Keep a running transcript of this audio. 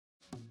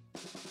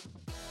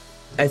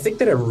I think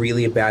that a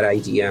really bad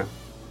idea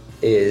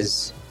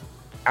is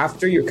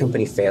after your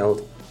company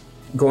failed,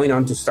 going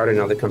on to start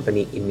another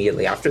company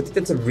immediately after. I think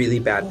that's a really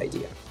bad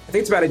idea. I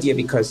think it's a bad idea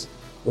because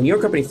when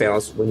your company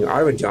fails, when you're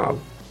out of a job,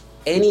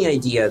 any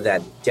idea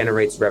that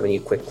generates revenue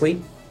quickly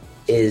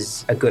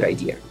is a good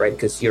idea, right?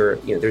 Because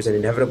there's an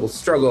inevitable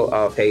struggle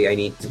of, hey, I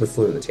need to put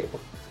food on the table.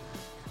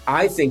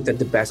 I think that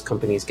the best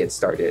companies get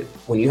started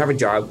when you have a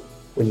job,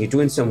 when you're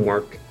doing some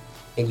work,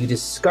 and you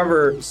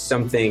discover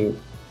something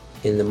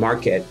in the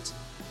market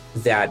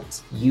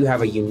that you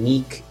have a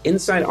unique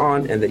insight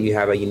on and that you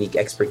have a unique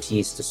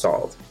expertise to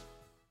solve.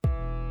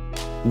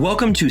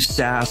 Welcome to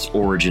SaaS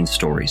Origin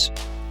Stories.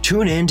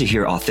 Tune in to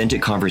hear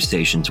authentic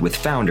conversations with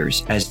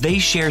founders as they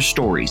share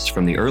stories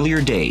from the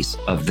earlier days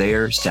of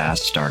their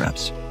SaaS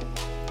startups.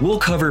 We'll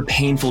cover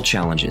painful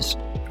challenges,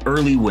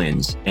 early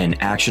wins, and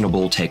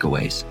actionable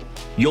takeaways.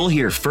 You'll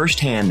hear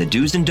firsthand the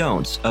do's and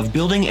don'ts of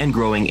building and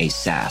growing a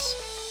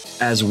SaaS,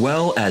 as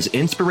well as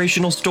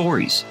inspirational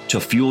stories to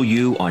fuel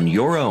you on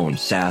your own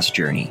SaaS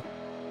journey.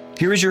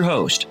 Here is your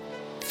host,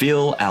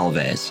 Phil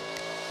Alves.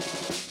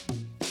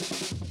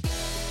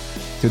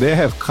 Today I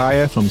have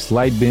Kaya from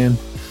Slidebean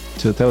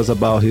to tell us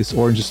about his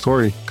origin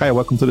story. Kaya,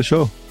 welcome to the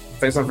show.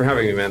 Thanks a lot for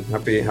having me, man.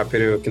 Happy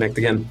to connect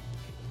again.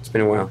 It's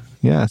been a while.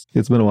 Yes,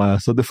 it's been a while.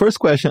 So the first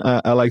question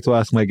I like to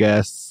ask my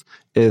guests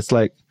is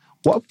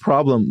what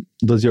problem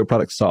does your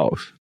product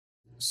solve?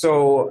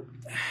 So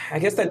I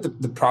guess that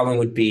the problem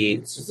would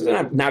be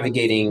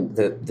navigating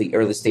the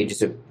early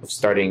stages of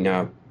starting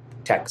a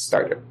tech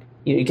startup.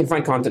 You can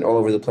find content all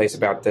over the place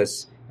about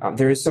this.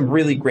 There is some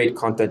really great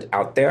content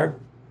out there,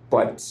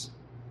 but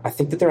I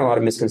think that there are a lot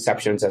of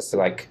misconceptions as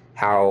to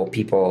how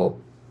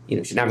people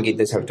should navigate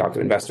this, how to talk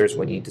to investors,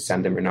 when you need to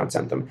send them or not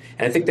send them.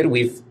 And I think that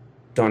we've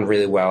done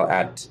really well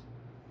at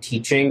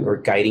teaching or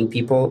guiding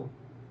people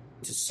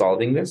to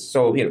solving this.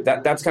 So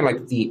that's kind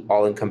of the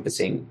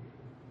all-encompassing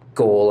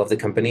goal of the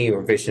company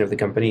or vision of the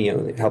company,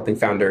 helping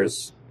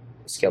founders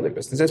scale their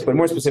businesses. But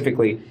more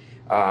specifically,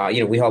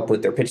 we help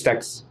with their pitch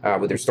decks,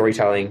 with their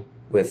storytelling,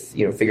 with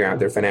figuring out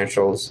their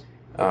financials,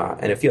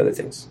 and a few other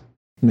things.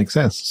 Makes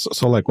sense.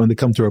 So when they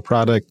come to a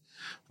product,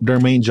 their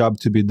main job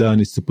to be done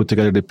is to put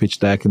together the pitch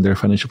deck and their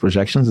financial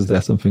projections. Is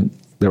that something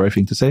the right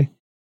thing to say?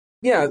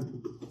 Yeah.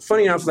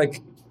 Funny enough,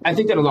 I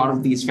think that a lot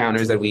of these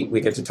founders that we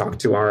get to talk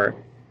to are,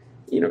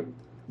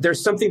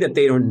 there's something that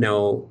they don't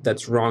know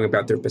that's wrong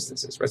about their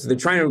businesses, right? So they're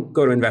trying to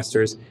go to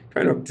investors,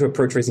 trying to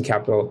approach raising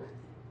capital,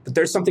 but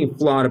there's something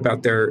flawed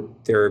about their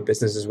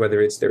businesses,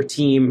 whether it's their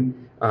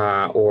team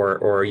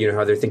or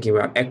how they're thinking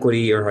about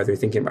equity or how they're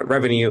thinking about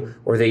revenue,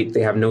 or they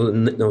have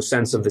no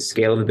sense of the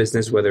scale of the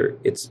business, whether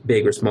it's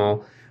big or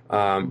small.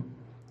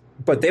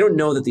 But they don't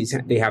know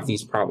that they have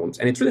these problems.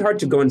 And it's really hard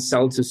to go and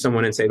sell to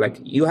someone and say,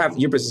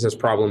 your business has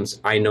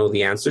problems. I know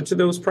the answer to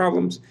those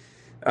problems.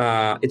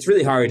 It's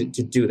really hard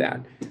to do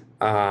that.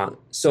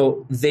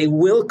 So they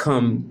will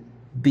come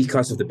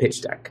because of the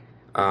pitch deck.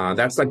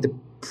 That's the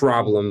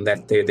problem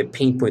the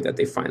pain point that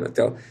they find.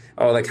 How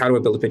do I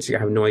build a pitch deck? I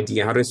have no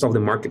idea. How do I solve the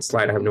market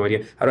slide? I have no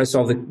idea. How do I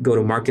solve the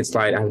go-to-market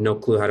slide? I have no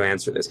clue how to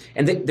answer this.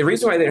 And the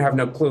reason why they have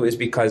no clue is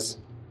because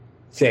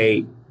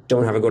they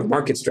don't have a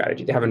go-to-market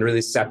strategy. They haven't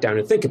really sat down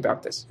and think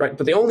about this, right?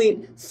 But they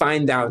only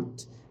find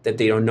out that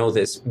they don't know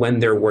this when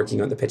they're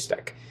working on the pitch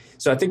deck.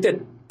 So I think that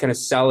kind of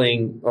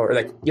selling or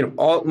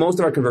most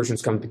of our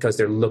conversions come because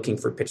they're looking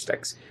for pitch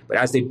decks. But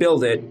as they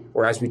build it,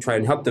 or as we try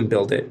and help them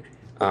build it,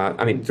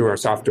 through our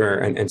software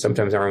and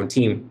sometimes our own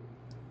team,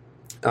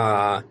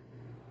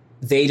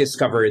 they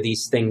discover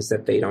these things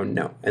that they don't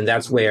know. And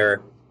that's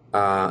where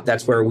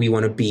we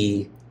want to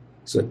be,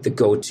 the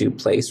go-to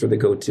place or the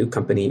go-to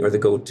company or the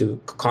go-to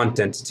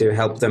content to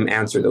help them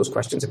answer those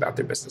questions about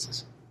their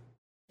businesses.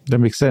 That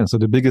makes sense. So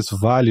the biggest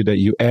value that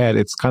you add,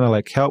 it's kind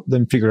of help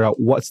them figure out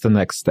what's the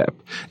next step.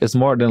 It's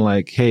more than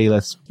hey,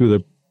 let's do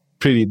the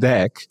pretty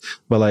deck,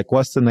 but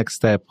what's the next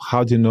step?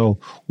 How do you know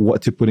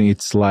what to put in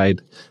each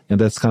slide? And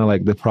that's kind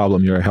of the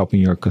problem you're helping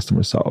your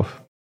customers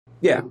solve.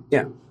 Yeah.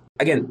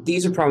 Again,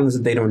 these are problems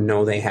that they don't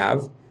know they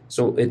have.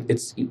 So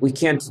we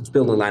can't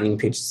build a landing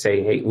page to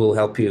say, hey, we'll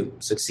help you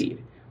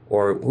succeed.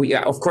 Or we,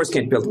 of course,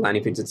 can't build a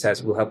landing page that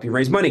says we'll help you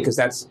raise money, because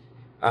that's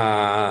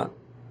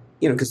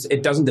because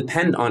it doesn't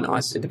depend on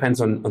us. It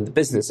depends on the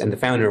business and the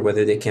founder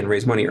whether they can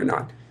raise money or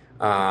not.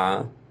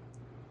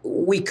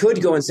 We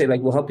could go and say,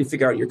 we'll help you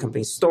figure out your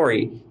company's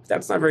story.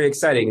 That's not very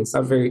exciting. It's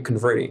not very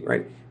converting,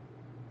 right?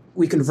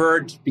 We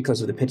convert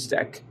because of the pitch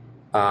deck.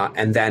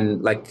 And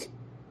then,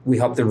 we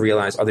help them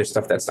realize other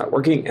stuff that's not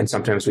working. And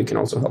sometimes we can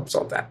also help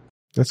solve that.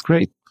 That's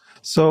great.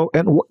 So,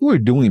 and what were you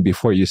doing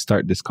before you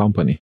start this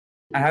company?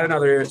 I had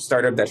another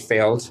startup that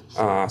failed.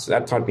 So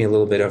that taught me a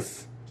little bit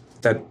of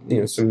that,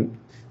 some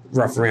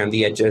rough around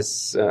the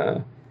edges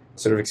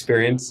sort of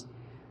experience.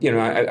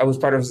 I was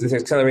part of this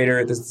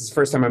accelerator. This is the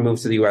first time I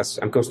moved to the US.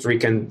 I'm Costa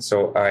Rican,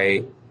 so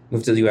I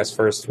moved to the US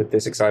first with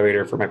this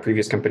accelerator for my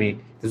previous company.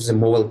 This was a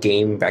mobile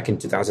game back in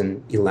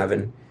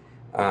 2011.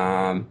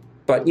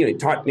 But, it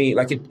taught me,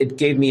 it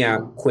gave me a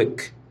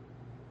quick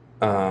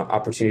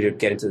opportunity to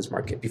get into this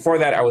market. Before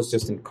that, I was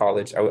just in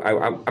college.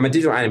 I'm a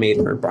digital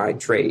animator by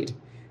trade.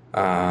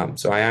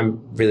 So I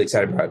am really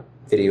excited about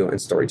video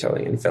and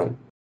storytelling and film.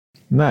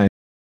 Nice.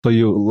 So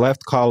you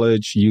left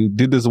college, you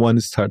did this one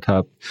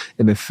startup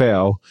and it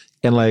failed.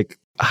 And like,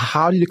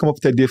 how did you come up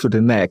with the idea for the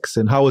next?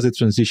 And how was it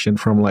transition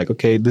from like,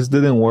 okay, this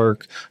didn't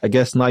work. I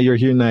guess now you're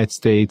here in the United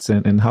States.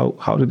 And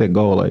how did that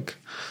go? Like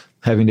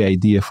having the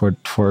idea for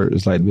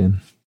Slidebean?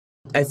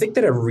 I think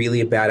that a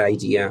really bad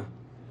idea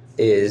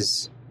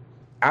is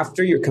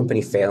after your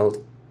company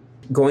failed,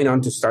 going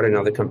on to start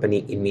another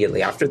company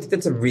immediately after. I think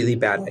that's a really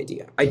bad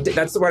idea.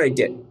 That's what I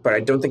did, but I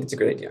don't think it's a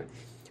good idea.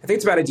 I think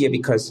it's a bad idea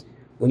because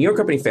when your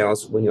company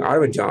fails, when you're out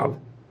of a job,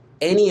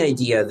 any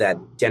idea that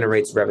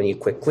generates revenue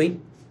quickly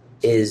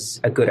is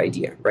a good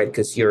idea, right?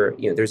 Because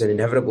there's an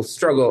inevitable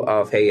struggle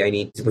of, hey, I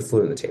need to put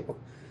food on the table.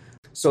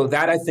 So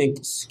that, I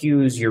think,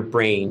 skews your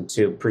brain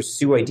to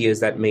pursue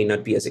ideas that may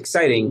not be as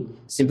exciting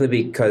simply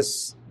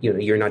because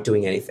you're not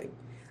doing anything.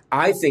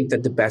 I think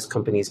that the best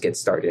companies get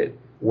started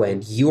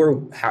when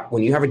you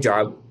have a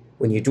job,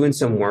 when you're doing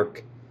some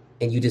work,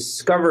 and you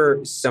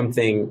discover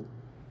something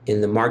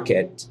in the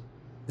market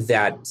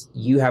that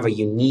you have a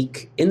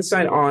unique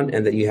insight on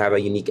and that you have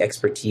a unique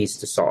expertise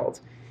to solve.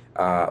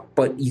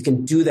 But you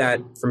can do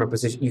that from a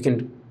position, you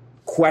can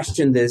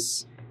question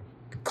this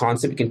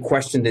concept, you can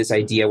question this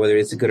idea, whether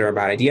it's a good or a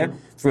bad idea,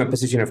 from a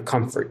position of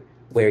comfort,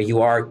 where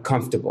you are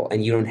comfortable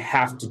and you don't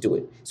have to do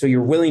it. So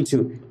you're willing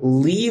to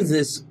leave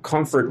this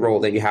comfort role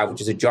that you have,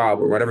 which is a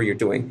job or whatever you're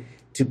doing,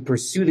 to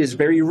pursue this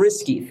very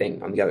risky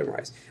thing on the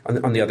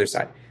other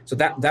side. So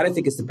that I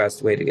think is the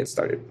best way to get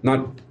started,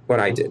 not what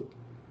I did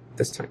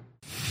this time.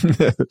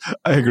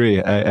 I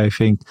agree. I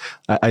think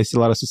I see a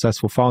lot of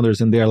successful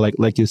founders, and they're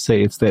like you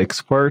say, it's the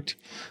expert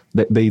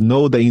that they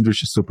know the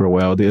industry super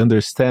well. They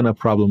understand a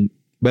problem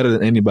better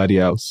than anybody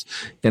else.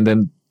 And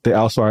then they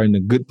also are in a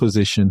good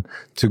position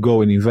to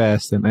go and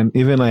invest. And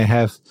even I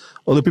have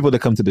other people that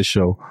come to the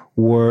show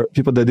were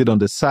people that did on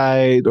the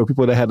side or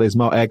people that had a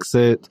small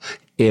exit.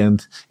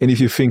 And if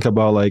you think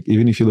about like,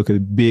 even if you look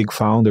at big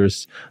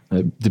founders,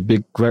 the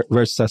big,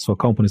 very successful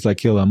companies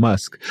like Elon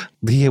Musk,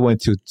 he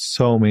went to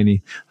so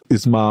many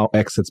small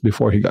exits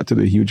before he got to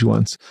the huge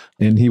ones.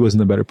 And he was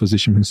in a better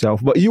position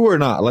himself. But you were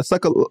not. Let's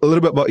talk a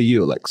little bit about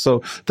you. Like, so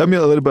tell me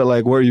a little bit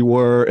like where you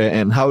were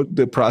and how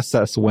the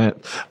process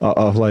went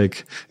of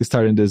like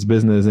starting this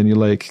business. And you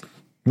like,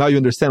 now you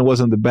understand it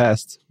wasn't the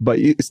best, but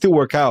it still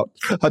work out.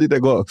 How did that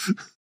go?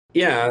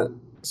 Yeah.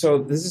 So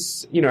this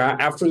is,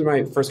 after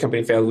my first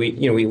company failed, we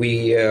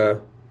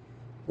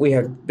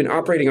have been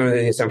operating on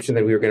the assumption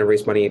that we were going to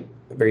raise money,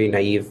 a very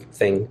naive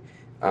thing.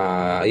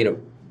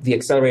 The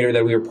accelerator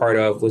that we were part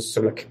of was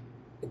sort of like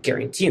a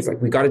guarantee. It's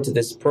like we got into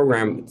this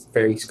program, it's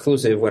very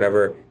exclusive,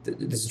 whatever.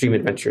 This is Dream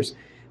Adventures.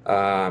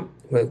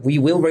 We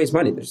will raise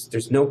money.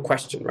 There's no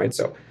question, right?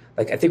 So,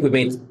 like, I think we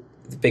made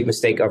the big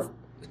mistake of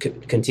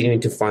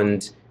continuing to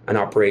fund an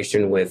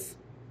operation with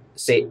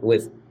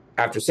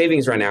after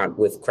savings run out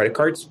with credit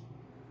cards.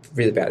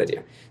 Really bad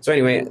idea. So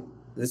anyway,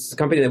 this is a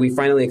company that we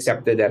finally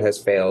accepted that has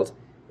failed.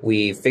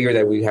 We figured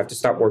that we have to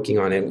stop working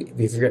on it.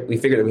 We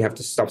figured that we have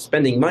to stop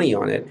spending money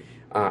on it.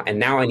 And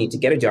now I need to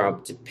get a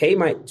job to pay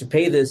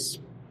this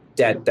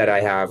debt that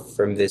I have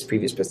from this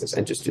previous business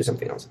and just do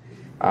something else.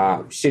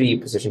 Shitty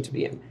position to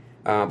be in.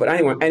 But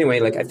anyway,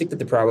 like I think that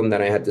the problem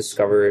that I had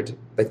discovered,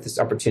 like this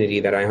opportunity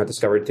that I had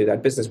discovered through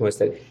that business was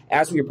that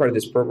as we were part of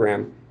this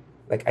program,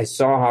 like I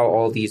saw how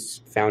all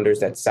these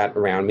founders that sat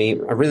around me,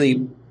 a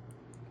really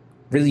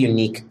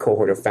unique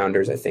cohort of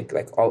founders, I think,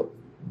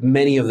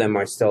 many of them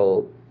are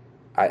still,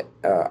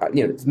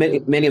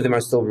 many of them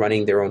are still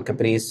running their own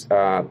companies.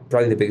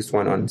 Probably the biggest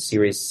one on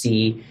Series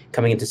C,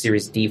 coming into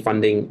Series D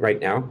funding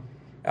right now.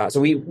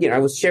 So I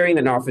was sharing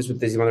an office with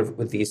these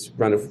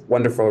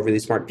wonderful, really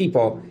smart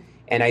people,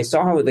 and I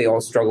saw how they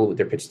all struggle with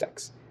their pitch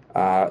decks.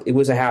 It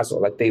was a hassle.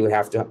 Like they would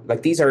have to,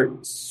 like these are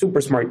super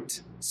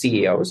smart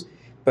CEOs,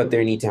 but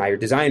they need to hire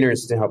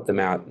designers to help them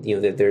out.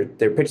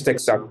 Their pitch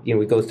decks suck.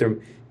 We go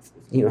through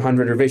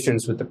 100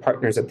 revisions with the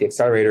partners at the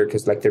accelerator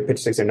because like their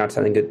pitch decks are not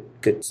telling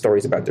good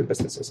stories about their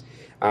businesses.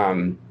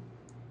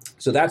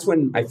 So that's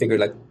when I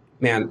figured like,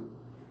 man,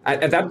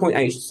 at that point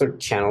I sort of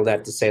channeled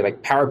that to say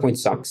like PowerPoint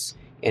sucks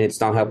and it's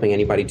not helping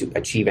anybody to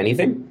achieve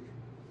anything,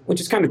 which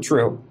is kind of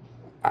true.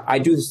 I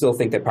do still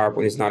think that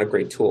PowerPoint is not a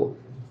great tool,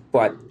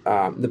 but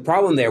the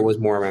problem there was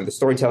more around the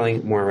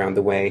storytelling, more around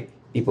the way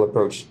people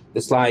approach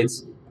the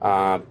slides,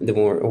 the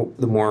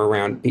more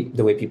around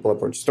the way people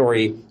approach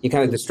story. You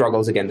kind of like the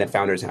struggles again that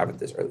founders have at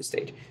this early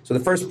stage. So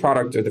the first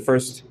product or the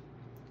first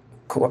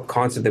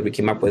concept that we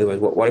came up with was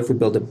what if we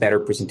build a better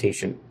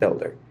presentation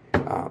builder?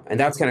 And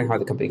that's kind of how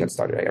the company got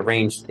started.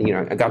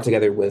 I got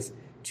together with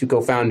two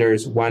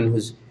co-founders, one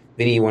who's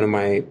Vinny, one of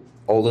my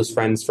oldest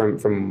friends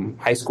from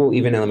high school,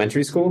 even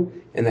elementary school,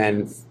 and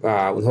then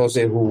with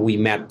Jose, who we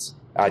met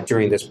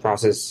during this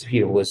process,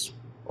 was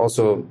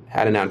also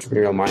had an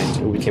entrepreneurial mind,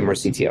 who became our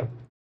CTO.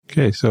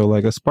 Okay, so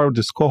like as part of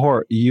this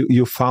cohort,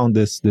 you found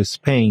this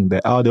pain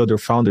that all the other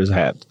founders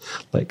had.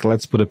 Like,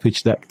 let's put a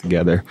pitch deck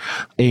together,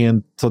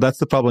 and so that's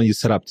the problem you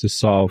set up to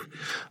solve.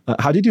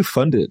 How did you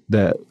fund it?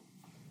 The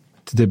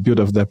build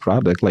of that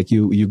product? Like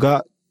you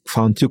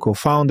found two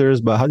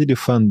co-founders, but how did you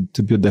fund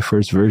to build the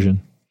first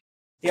version?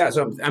 Yeah,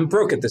 so I'm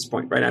broke at this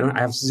point, right? I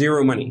have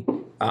zero money.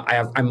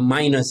 I'm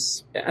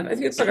minus. I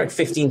think it's like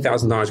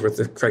 $15,000 worth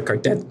of credit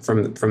card debt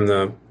from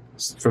the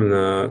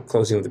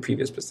closing of the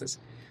previous business.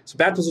 So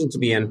bad position to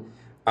be in.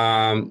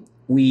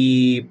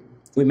 We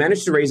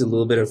managed to raise a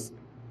little bit of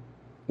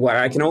what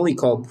I can only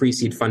call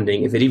pre-seed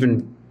funding, if it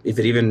even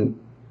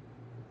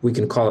we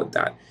can call it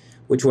that,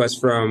 which was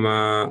from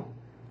a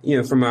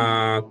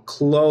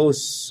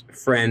close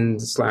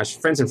friend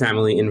 / friends and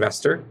family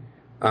investor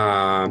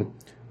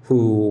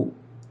who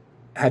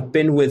had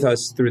been with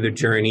us through the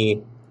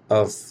journey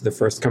of the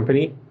first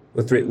company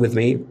with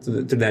me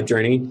through that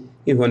journey,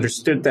 who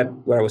understood that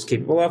what I was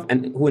capable of,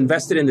 and who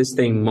invested in this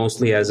thing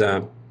mostly as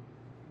a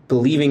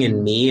believing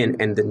in me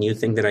and the new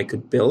thing that I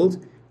could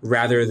build,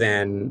 rather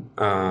than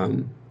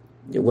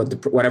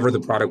whatever the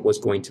product was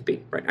going to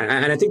be, right?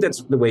 And I think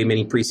that's the way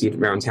many pre-seed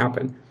rounds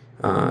happen.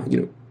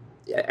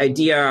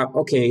 Idea,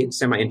 okay,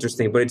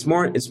 semi-interesting, but it's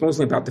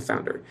mostly about the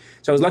founder.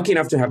 So I was lucky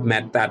enough to have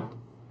met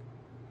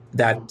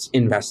that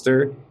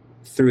investor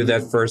through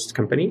that first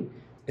company.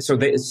 So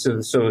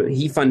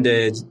he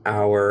funded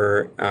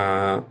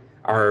our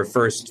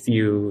first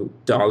few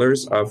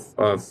dollars of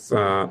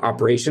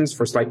operations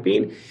for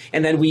Slidebean,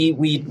 and then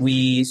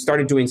we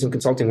started doing some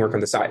consulting work on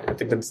the side. I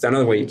think that's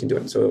another way you can do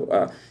it.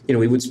 So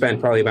we would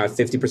spend probably about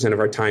 50% of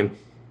our time,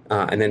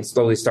 and then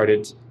slowly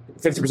started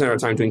 50% of our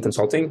time doing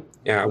consulting.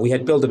 We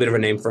had built a bit of a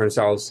name for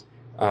ourselves,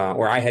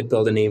 or I had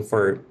built a name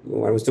for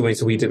what I was doing.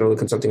 So we did a little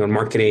consulting on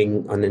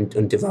marketing,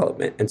 on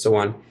development, and so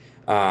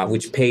on,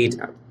 which paid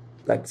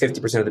like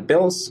 50% of the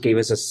bills, gave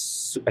us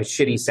a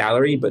shitty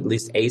salary, but at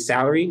least a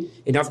salary,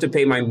 enough to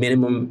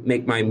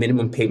make my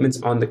minimum payments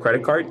on the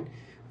credit card,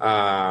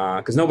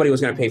 because nobody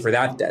was going to pay for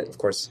that debt, of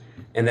course.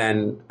 And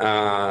then,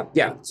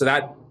 so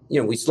that,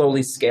 we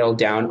slowly scaled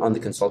down on the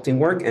consulting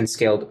work and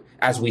scaled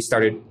as we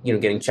started,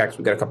 getting checks.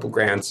 We got a couple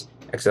grants,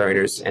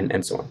 accelerators,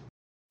 and so on.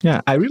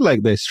 Yeah, I really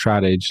like the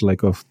strategy,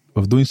 like of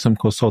doing some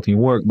consulting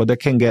work, but that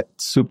can get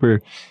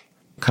super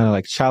kind of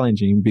like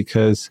challenging,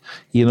 because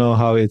you know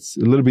how it's a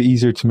little bit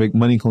easier to make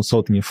money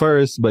consulting at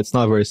first, but it's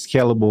not very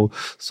scalable.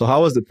 So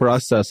how was the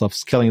process of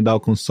scaling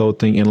down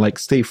consulting and like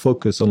stay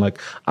focused on like,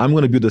 I'm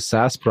going to build a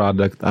SaaS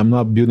product, I'm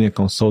not building a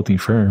consulting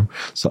firm?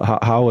 So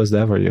how was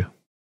that for you?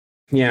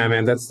 Yeah,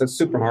 man, that's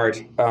super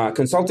hard.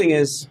 Consulting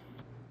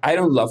I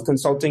don't love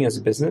consulting as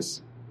a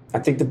business. I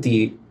think that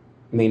the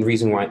main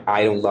reason why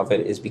I don't love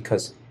it is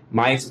because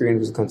my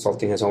experience with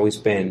consulting has always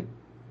been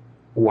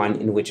one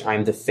in which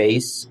I'm the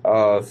face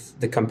of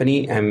the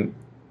company, and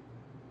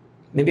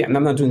maybe I'm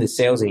not doing the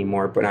sales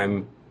anymore, but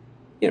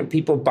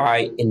people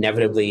buy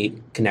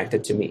inevitably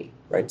connected to me,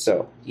 right?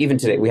 So even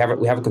today, we have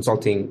a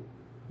consulting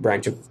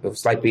branch of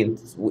Slidebean.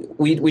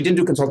 We didn't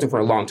do consulting for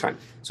a long time,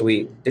 so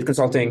we did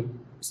consulting,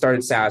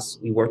 started SaaS.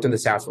 We worked on the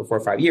SaaS for 4 or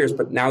 5 years,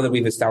 but now that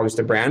we've established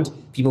a brand,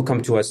 people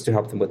come to us to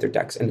help them with their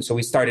decks, and so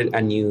we started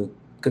a new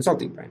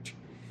consulting branch.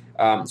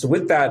 So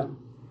with that,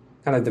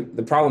 kind of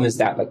the problem is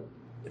that like,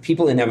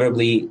 people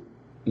inevitably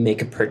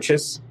make a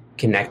purchase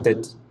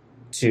connected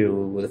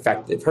to the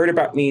fact that they've heard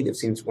about me, they've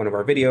seen one of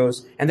our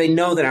videos, and they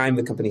know that I'm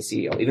the company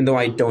CEO, even though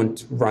I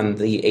don't run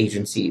the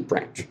agency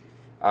branch.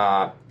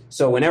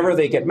 So whenever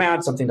they get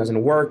mad, something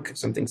doesn't work,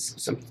 something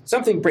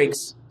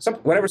breaks,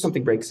 whatever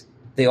something breaks,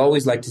 they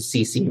always like to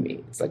CC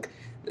me. It's like,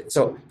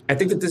 so I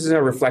think that this is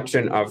a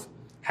reflection of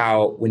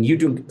how when you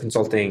do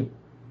consulting,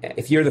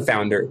 if you're the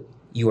founder,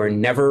 you are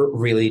never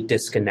really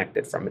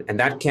disconnected from it. And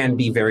that can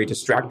be very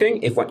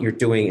distracting if what you're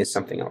doing is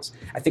something else.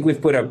 I think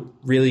we've put a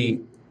really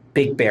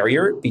big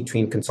barrier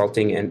between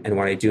consulting and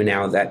what I do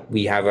now, that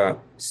we have a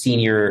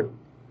senior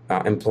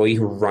employee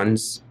who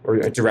runs, or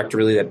a director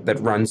really, that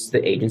runs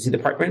the agency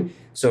department.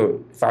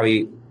 So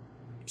Fabi,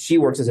 she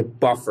works as a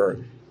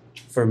buffer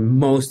for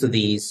most of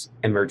these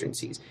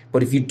emergencies.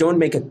 But if you don't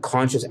make a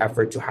conscious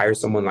effort to hire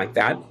someone like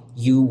that,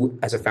 you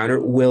as a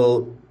founder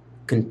will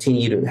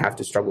continue to have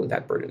to struggle with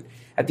that burden.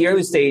 At the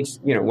early stage,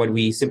 what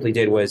we simply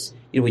did was,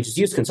 we just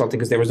used consulting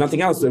because there was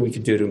nothing else that we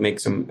could do to make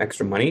some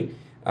extra money.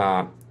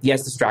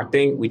 Yes,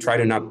 distracting. We try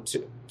to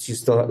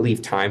still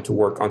leave time to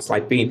work on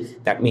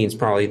Slidebean. That means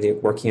probably the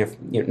working,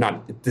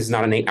 this is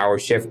not an 8-hour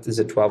shift. This is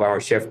a 12-hour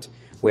shift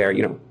where,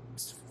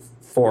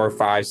 4,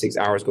 5, 6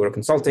 hours go to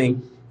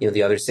consulting.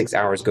 The other 6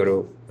 hours go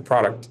to the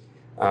product.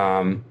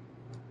 And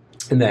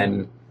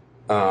then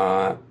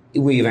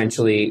we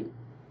eventually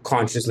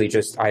consciously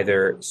just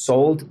either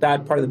sold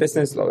that part of the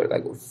business, or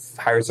like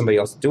hired somebody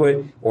else to do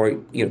it, or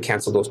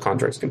cancel those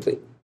contracts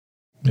completely.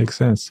 Makes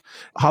sense.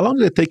 How long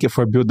did it take you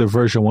for build the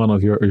version 1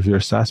 of your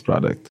SaaS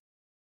product?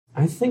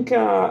 I think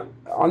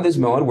on this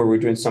mode where we're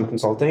doing some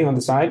consulting on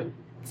the side,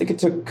 I think it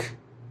took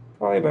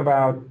probably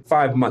about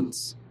 5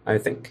 months. I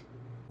think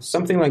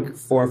something like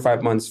 4 or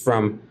 5 months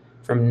from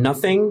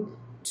nothing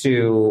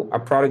to a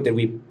product that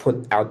we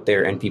put out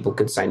there and people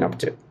could sign up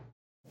to.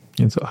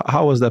 And so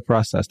how was that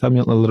process? Tell me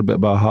a little bit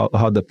about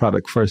how the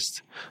product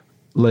first,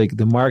 like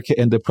the market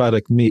and the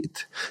product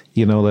meet.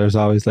 There's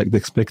always like the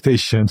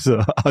expectations.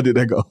 So how did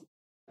that go?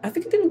 I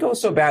think it didn't go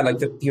so bad. Like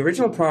the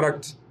original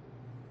product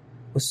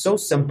was so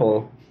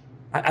simple.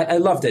 I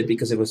loved it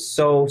because it was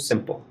so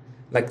simple.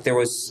 Like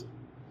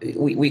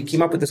we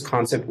came up with this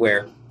concept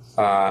where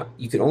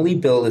you could only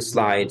build a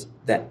slide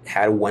that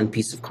had one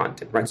piece of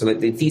content, right? So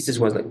the thesis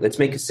was like, let's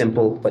make it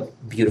simple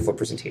but beautiful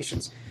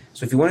presentations.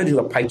 So if you want to do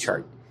a pie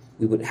chart,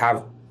 we would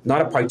have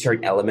not a pie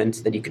chart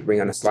element that you could bring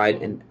on a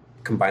slide and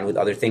combine with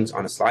other things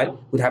on a slide.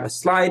 We'd have a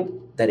slide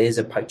that is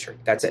a pie chart.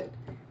 That's it,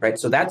 right?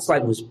 So that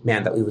slide was,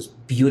 it was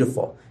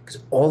beautiful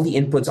because all the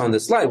inputs on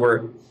the slide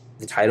were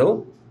the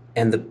title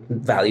and the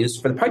values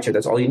for the pie chart.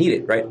 That's all you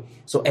needed, right?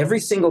 So every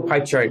single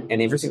pie chart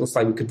and every single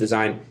slide we could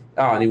design,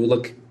 and it would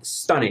look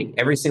stunning.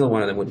 Every single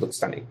one of them would look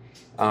stunning.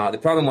 The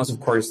problem was, of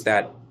course,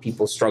 that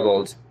people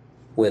struggled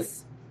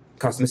with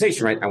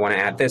customization, right? I want to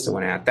add this, I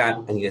want to add that.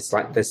 I need a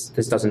slide. This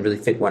doesn't really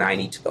fit what I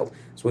need to build.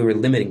 So we were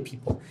limiting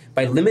people.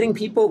 By limiting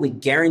people, we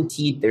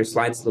guaranteed their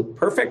slides look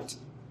perfect,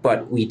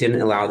 but we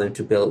didn't allow them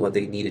to build what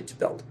they needed to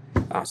build.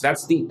 So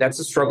that's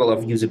the struggle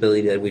of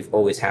usability that we've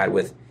always had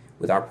with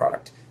our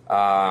product.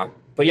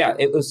 But yeah,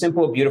 it was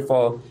simple,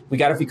 beautiful. We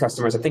got a few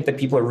customers. I think that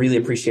people really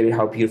appreciated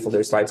how beautiful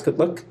their slides could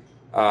look.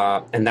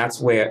 And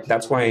that's why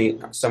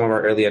some of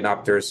our early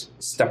adopters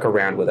stuck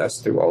around with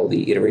us through all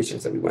the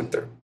iterations that we went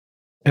through.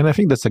 And I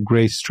think that's a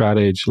great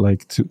strategy,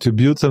 like to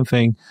build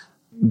something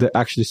that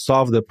actually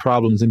solve the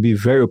problems and be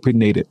very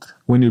opinionated.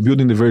 When you're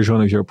building the version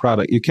of your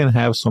product, you can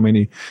have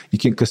you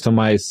can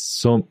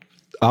customize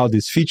all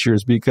these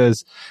features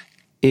because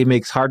it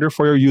makes harder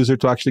for your user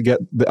to actually get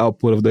the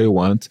output of they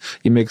want.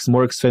 It makes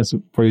more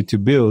expensive for you to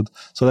build.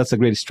 So that's a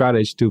great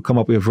strategy to come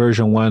up with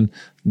version 1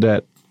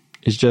 that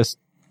is just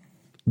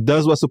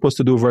does what's supposed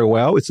to do very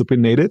well. It's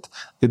opinionated.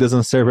 It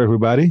doesn't serve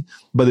everybody,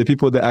 but the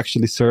people that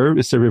actually serve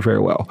it very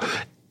well.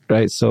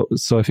 Right. So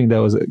I think that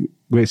was a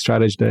great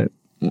strategy that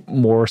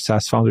more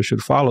SaaS founders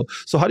should follow.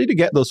 So how did you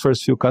get those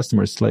first few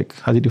customers? Like,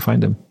 how did you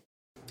find them?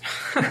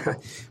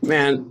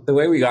 Man, the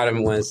way we got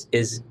them this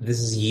is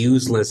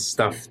useless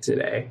stuff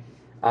today.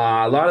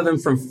 A lot of them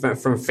from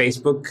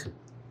Facebook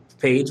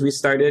page we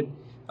started.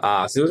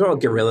 So it was all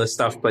guerrilla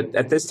stuff. But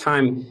at this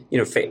time,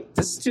 this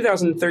is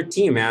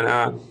 2013,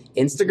 man.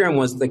 Instagram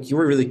was like you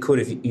were really cool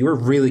if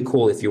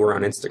you were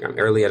on Instagram,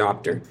 early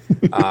adopter.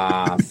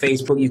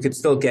 Facebook, you could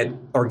still get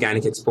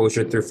organic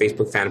exposure through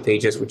Facebook fan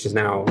pages, which is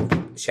now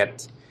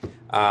shit.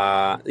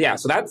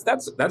 So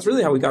that's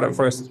really how we got our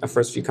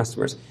first few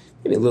customers.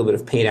 Maybe a little bit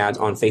of paid ads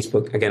on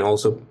Facebook. Again,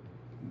 also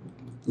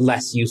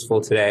less useful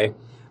today.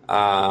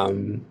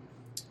 We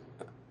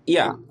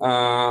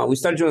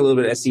started doing a little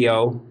bit of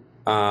SEO.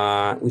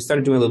 We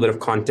started doing a little bit of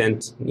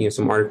content,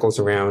 some articles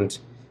around,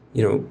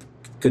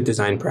 good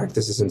design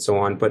practices and so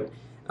on. But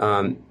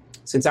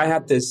since I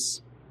had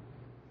this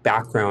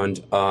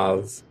background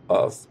of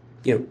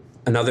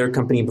another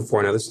company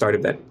before, another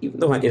startup that even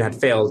though it had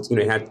failed,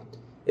 it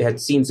had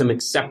seen some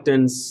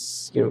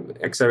acceptance,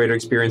 accelerator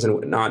experience and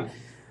whatnot.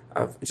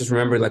 I just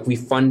remember we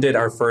funded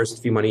our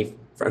first money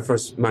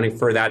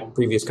for that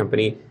previous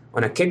company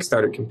on a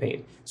Kickstarter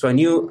campaign. So I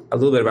knew a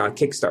little bit about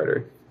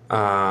Kickstarter.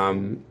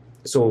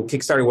 So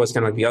Kickstarter was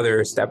kind of like the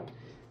other step.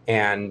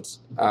 And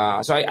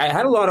so I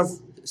had a lot of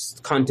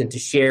content to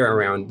share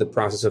around the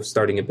process of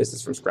starting a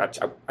business from scratch.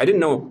 I didn't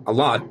know a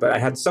lot, but I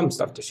had some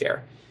stuff to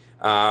share.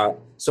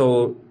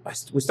 So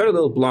we started a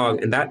little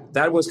blog, and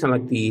that was kind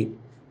of like the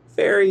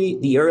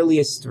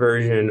earliest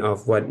version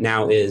of what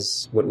now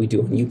is what we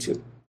do on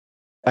YouTube.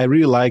 I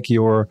really like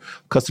your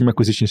customer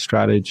acquisition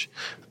strategy.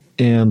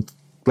 And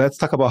let's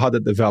talk about how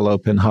that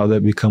developed and how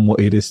that become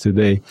what it is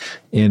today.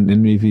 And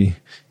maybe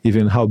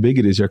even how big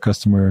it is, your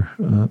customer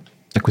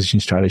acquisition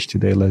strategy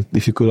today. Like,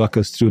 if you could walk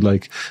us through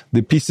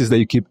the pieces that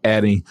you keep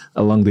adding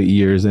along the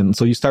years. And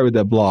so you start with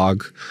that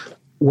blog.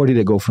 Where did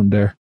it go from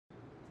there?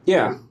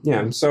 Yeah.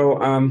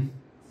 So I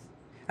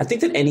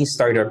think that any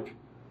startup,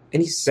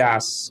 any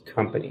SaaS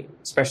company,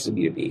 especially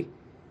B2B,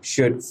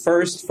 should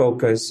first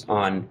focus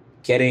on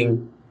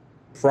getting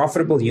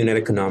profitable unit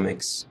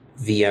economics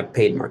via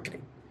paid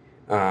marketing.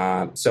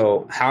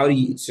 So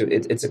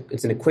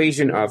it's an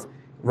equation of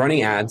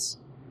running ads,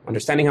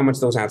 understanding how much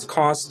those ads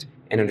cost,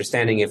 and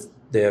understanding if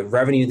the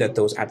revenue that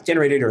those ads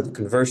generated or the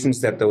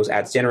conversions that those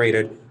ads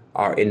generated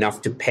are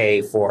enough to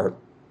pay for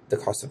the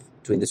cost of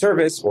doing the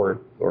service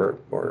or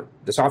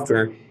the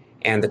software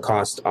and the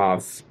cost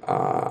of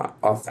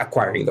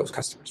acquiring those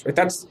customers. Right?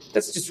 That's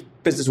just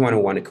business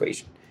 101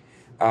 equation.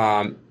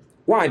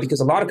 Why?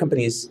 Because a lot of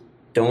companies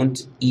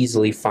don't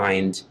easily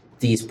find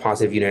these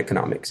positive unit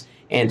economics,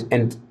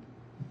 and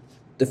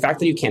the fact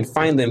that you can't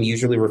find them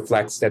usually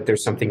reflects that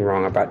there's something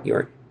wrong about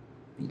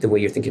the way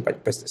you're thinking about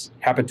your business.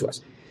 It happened to us.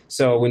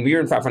 So when we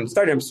were in 500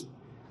 startups,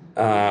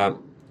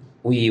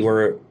 we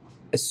were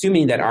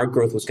assuming that our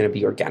growth was going to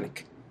be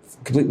organic,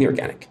 completely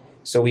organic.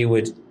 So we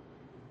would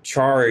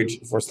charge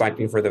for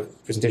Slidebean for the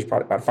presentation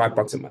product about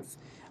 $5 a month.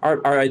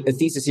 our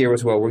thesis here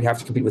was, well, we have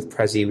to compete with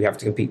Prezi, we have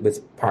to compete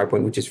with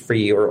PowerPoint, which is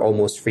free or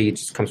almost free. It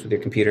just comes with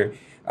your computer.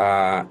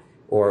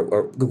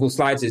 Or Google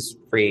Slides is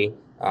free.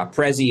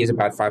 Prezi is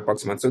about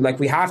 $5 a month. So like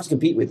we have to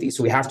compete with these.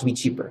 So we have to be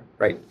cheaper,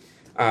 right?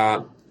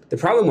 The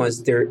problem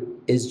was there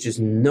is just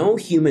no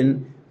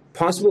human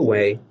possible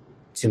way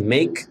to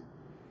make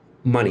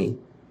money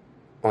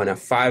on a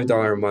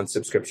 $5 a month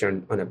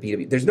subscription on a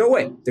B2B. There's no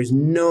way. There's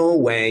no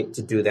way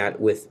to do that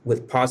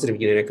with positive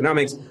unit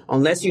economics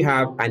unless you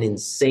have an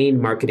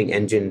insane marketing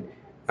engine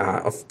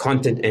of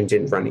content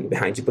engine running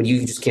behind you. But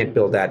you just can't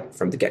build that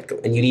from the get-go.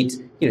 And you need,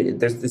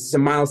 this is a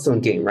milestone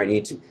game, right? You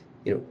need to,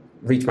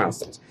 reach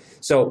milestones.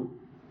 So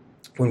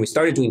when we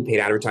started doing paid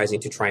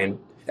advertising to try and,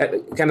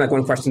 kind of like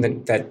one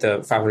question that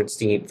the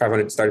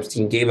 500 Startups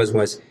team gave us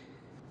was,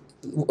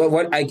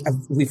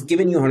 we've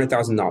given you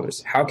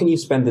 $100,000. How can you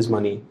spend this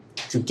money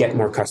to get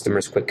more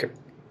customers quicker?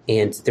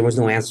 And there was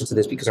no answer to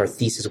this because our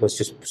thesis was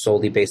just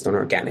solely based on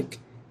organic,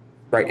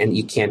 right? And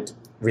you can't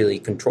really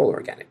control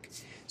organic.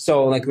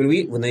 So like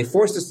when they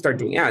forced us to start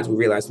doing ads, we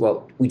realized,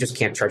 well, we just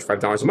can't charge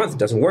 $5 a month. It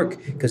doesn't work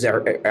because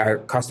our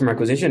customer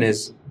acquisition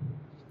cost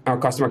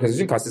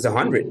is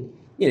 $100.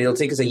 It'll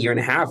take us a year and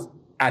a half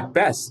at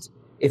best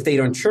if they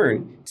don't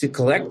churn to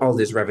collect all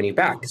this revenue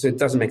back. So it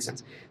doesn't make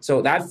sense.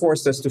 So that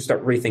forced us to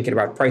start rethinking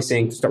about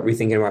pricing, to start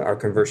rethinking about our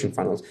conversion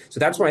funnels. So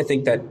that's why I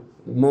think that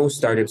most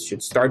startups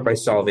should start by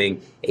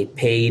solving a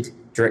paid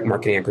direct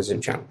marketing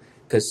acquisition channel,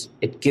 because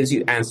it gives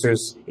you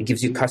answers, it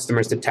gives you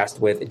customers to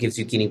test with, it gives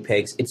you guinea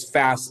pigs. It's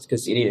fast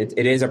because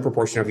it is a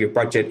proportion of your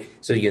budget,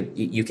 so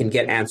you can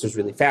get answers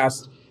really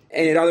fast,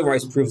 and it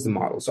otherwise proves the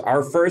model. So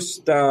our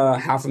first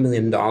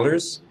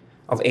 $500,000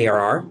 of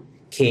ARR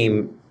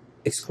came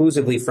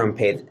exclusively from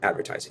paid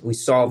advertising. We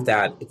solved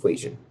that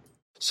equation.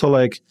 So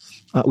like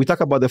we talk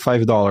about the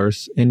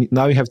 $5 and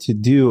now you have to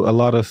do a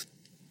lot of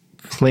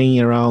playing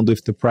around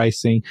with the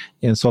pricing.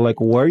 And so like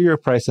where your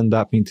price end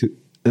up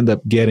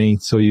getting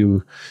so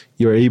you're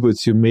able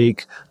to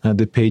make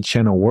the paid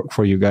channel work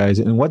for you guys.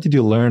 And what did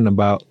you learn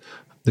about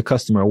the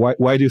customer?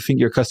 Why do you think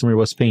your customer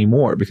was paying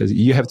more? Because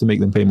you have to make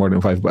them pay more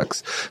than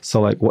 $5.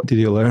 So like what did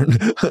you learn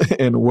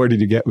and where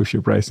did you get with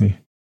your pricing?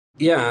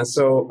 Yeah,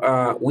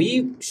 so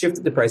we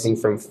shifted the pricing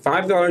from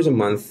 $5 a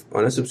month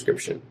on a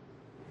subscription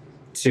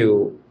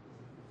to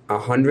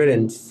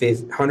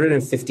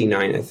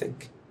 $159, I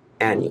think,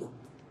 annual.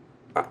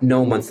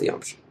 No monthly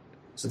option.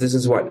 So this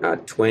is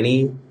what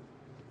 20.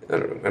 I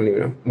don't even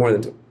know. More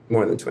than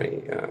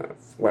 20.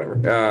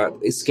 Whatever.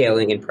 Is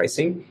scaling in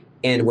pricing.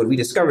 And what we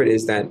discovered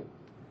is that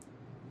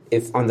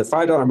if on the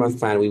 $5 a month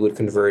plan we would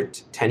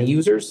convert 10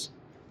 users,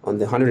 on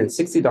the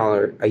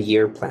 $160 a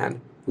year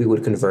plan we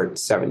would convert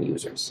 7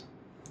 users.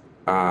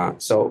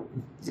 So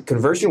the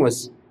conversion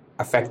was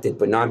affected,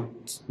 but not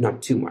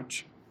too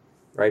much,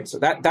 right? So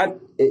that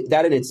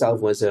in itself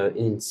was an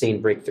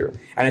insane breakthrough.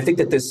 And I think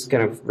that this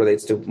kind of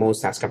relates to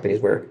most SaaS companies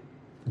where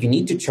you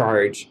need to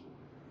charge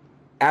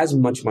as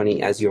much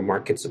money as your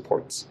market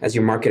supports, as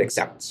your market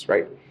accepts,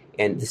 right?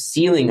 And the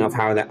ceiling of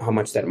how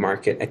much that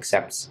market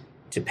accepts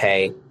to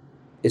pay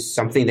is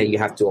something that you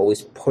have to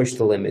always push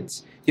the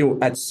limits.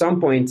 At some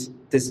point,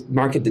 this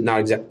market did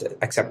not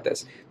accept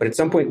this, but at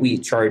some point we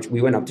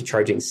went up to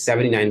charging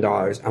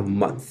 $79 a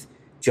month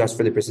just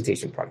for the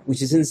presentation product,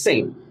 which is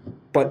insane.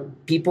 But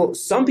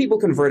some people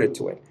converted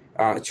to it.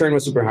 Churn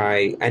was super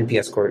high,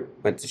 NPS score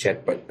went to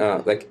shit, but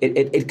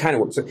it kind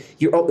of works. So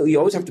you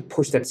always have to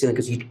push that ceiling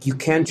because you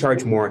can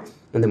charge more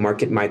and the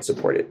market might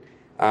support it.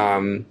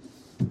 So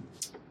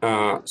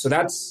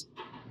that's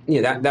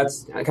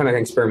that's kind of an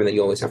experiment that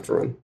you always have to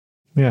run.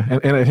 Yeah,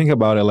 and I think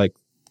about it like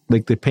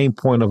the pain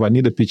point of I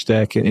need a pitch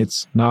deck and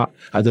it's not,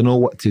 I don't know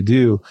what to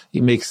do.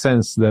 It makes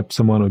sense that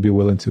someone would be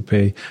willing to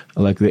pay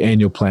like the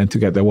annual plan to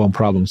get that one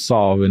problem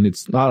solved. And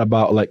it's not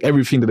about like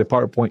everything that the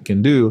PowerPoint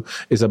can do.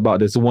 It's about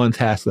this one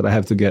task that I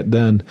have to get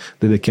done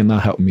that it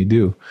cannot help me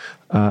do.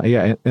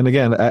 And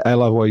again, I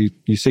love what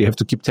you say. You have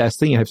to keep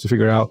testing. You have to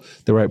figure out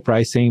the right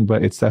pricing,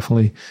 but it's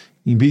definitely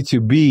in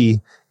B2B.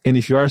 And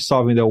if you are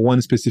solving that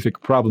one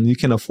specific problem, you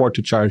can afford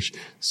to charge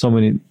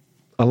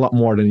a lot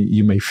more than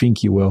you may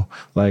think you will.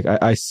 Like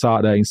I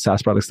saw that in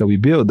SaaS products that we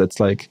build,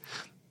 that's like,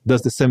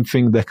 does the same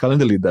thing that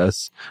Calendly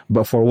does,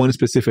 but for one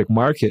specific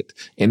market,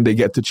 and they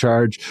get to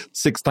charge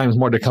 6 times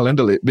more than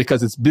Calendly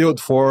because it's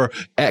built for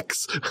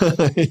X,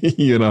 and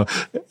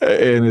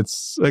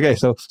it's okay.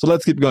 So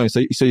let's keep going. So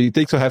you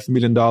take to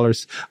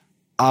 $500,000.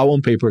 I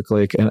want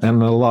pay-per-click, and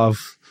I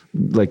love,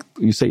 like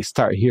you say,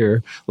 start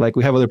here. Like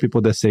we have other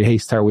people that say, hey,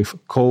 start with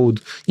cold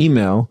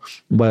email,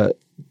 but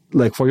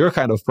like for your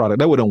kind of product,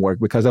 that wouldn't work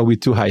because that would be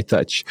too high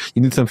touch.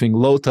 You need something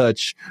low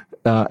touch,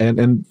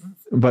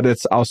 but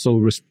it's also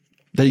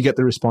that you get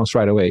the response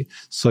right away.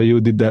 So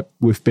you did that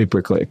with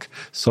pay-per-click.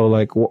 So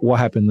like, what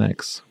happened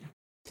next?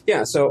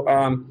 Yeah. So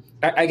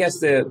I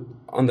guess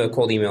on the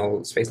cold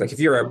email space, like if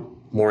you're a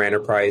more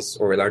enterprise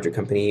or a larger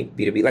company,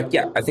 B2B,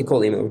 I think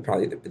cold email would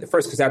probably be the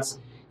first because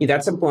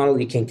that's a model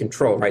you can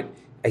control, right?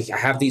 I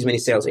have these many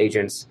sales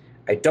agents.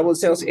 I double the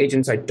sales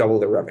agents. I double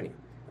the revenue.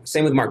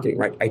 Same with marketing,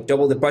 right? I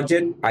double the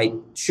budget. I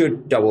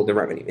should double the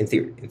revenue in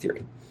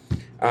theory.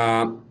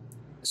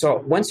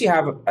 So once we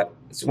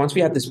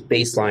had this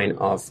baseline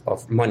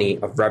of money,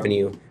 of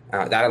revenue,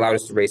 that allowed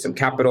us to raise some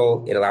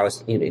capital.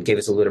 It gave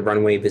us a little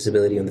runway,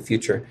 visibility in the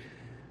future.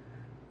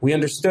 We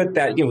understood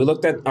that, we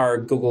looked at our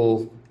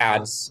Google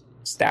Ads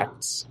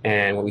stats,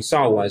 and what we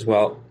saw was,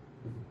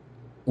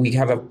 we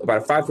have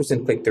about a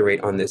 5% click-through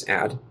rate on this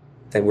ad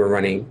that we're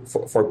running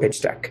for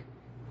pitch deck.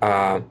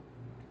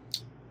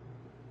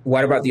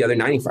 What about the other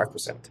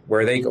 95%?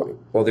 Where are they going?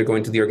 Well, they're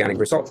going to the organic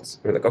results.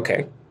 We're like,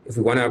 okay, if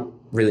we want to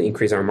really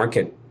increase our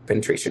market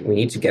penetration, we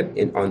need to get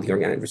in on the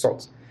organic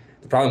results.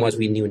 The problem was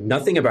we knew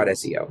nothing about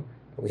SEO.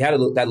 We had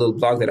that little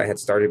blog that I had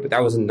started, but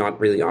that was not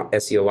really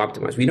SEO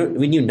optimized.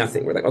 We knew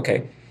nothing. We're like,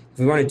 okay, if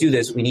we want to do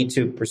this, we need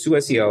to pursue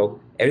SEO.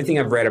 Everything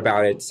I've read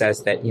about it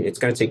says that it's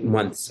going to take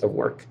months of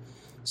work.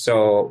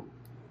 So,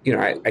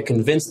 I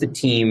convinced the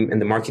team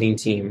and the marketing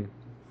team.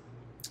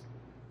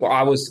 Well,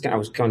 I was kind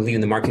of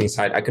leading the marketing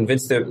side. I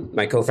convinced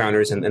my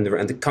co-founders and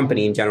the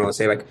company in general to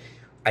say, like,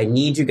 I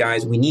need you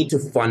guys. We need to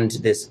fund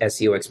this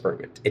SEO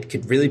experiment. It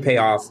could really pay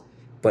off,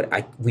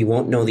 but we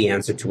won't know the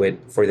answer to it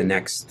for the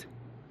next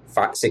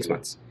 6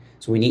 months.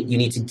 So you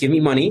need to give me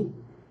money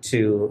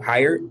to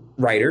hire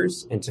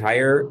writers and to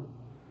hire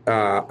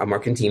a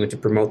marketing team and to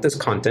promote this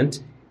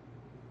content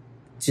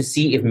to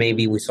see if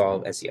maybe we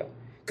solve SEO.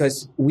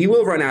 Because we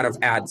will run out of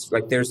ads.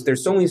 Like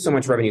there's only so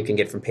much revenue you can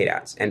get from paid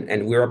ads.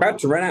 And we're about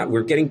to run out.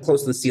 We're getting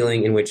close to the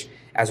ceiling in which,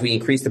 as we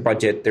increase the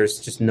budget, there's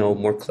just no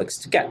more clicks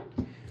to get.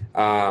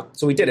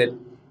 So we did it.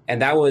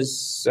 And that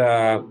was,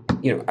 I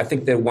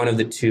think that one of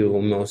the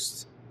two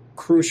most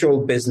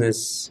crucial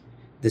business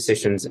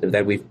decisions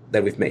that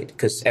we've made,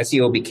 because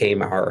SEO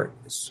became our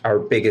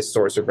biggest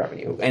source of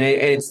revenue. And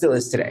it still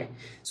is today.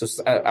 So,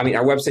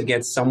 our website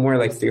gets somewhere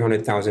like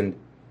 300,000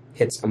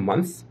 hits a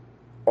month,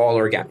 all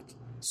organic.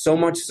 So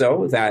much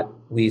so that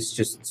we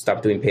just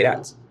stopped doing paid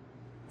ads.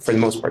 For the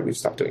most part, we've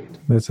stopped doing it.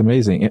 That's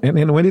amazing.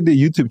 And when did the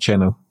YouTube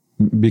channel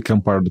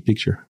become part of the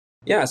picture?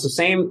 Yeah, so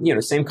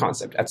same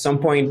concept. At some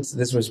point,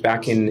 this was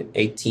back in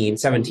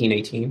 17,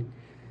 18,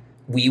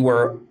 we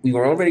were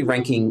already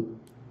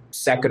ranking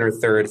second or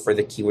third for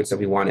the keywords that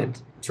we wanted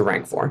to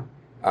rank for.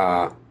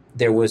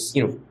 There was,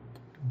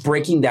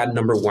 breaking that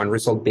number one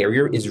result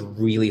barrier is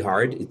really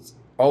hard. It's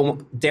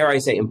dare I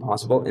say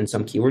impossible in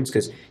some keywords,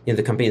 because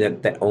the company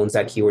that owns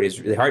that keyword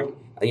is really hard.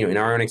 In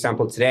our own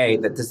example today,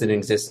 that this didn't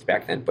exist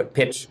back then, but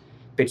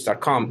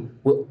pitch.com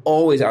will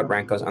always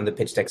outrank us on the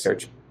pitch text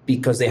search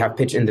because they have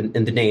pitch in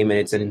the name and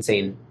it's an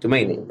insane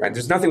domain name, right?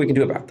 There's nothing we can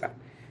do about that.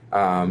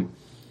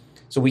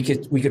 So we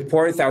could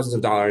pour thousands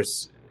of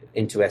dollars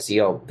into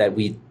SEO that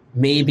we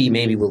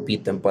maybe will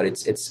beat them, but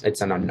it's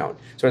an unknown.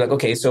 So we're like,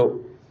 okay,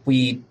 so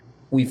we've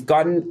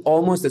gotten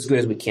almost as good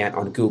as we can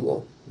on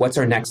Google. What's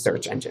our next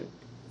search engine?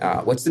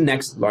 What's the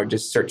next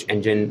largest search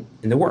engine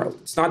in the world?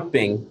 It's not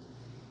Bing,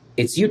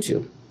 it's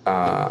YouTube,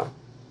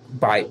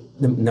 by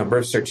the number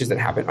of searches that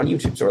happen on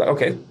YouTube. So we're like,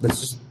 okay, let's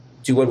just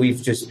do what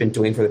we've just been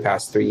doing for the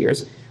past 3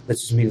 years.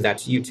 Let's just move that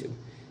to YouTube.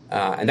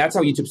 And that's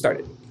how YouTube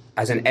started,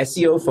 as an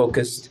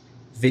SEO-focused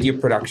video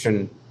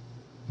production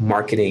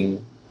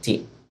marketing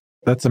team.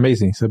 That's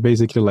amazing. So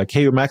basically like,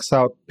 hey, you max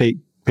out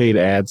paid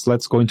ads.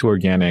 Let's go into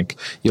organic.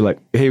 You're like,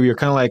 hey, we're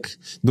kind of like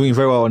doing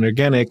very well on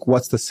organic.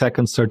 What's the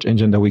second search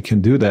engine that we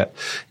can do that?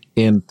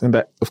 And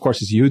that, of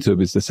course, is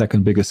YouTube. It's the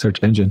second biggest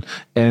search engine.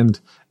 And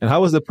how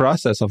was the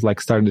process of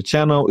like starting the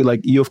channel? Like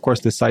you, of course,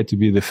 decide to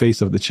be the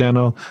face of the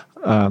channel.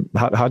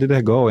 How did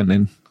that go? And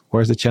then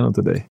where's the channel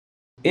today?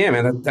 Yeah,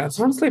 man, that's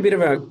honestly a bit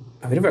of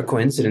a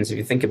coincidence if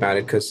you think about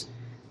it, because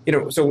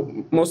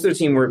so most of the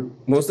team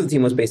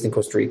was based in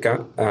Costa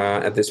Rica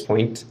at this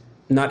point.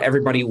 Not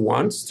everybody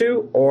wants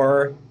to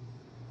or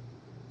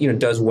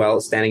does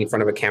well standing in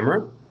front of a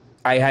camera.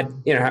 I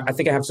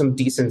think I have some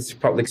decent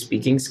public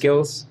speaking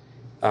skills,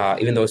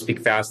 even though I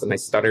speak fast and I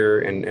stutter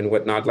and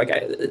whatnot. Like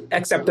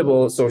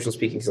acceptable social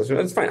speaking skills.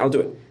 That's fine. I'll do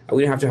it.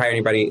 We don't have to hire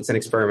anybody. It's an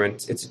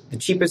experiment. It's the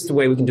cheapest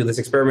way we can do this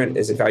experiment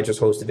is if I just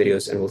host the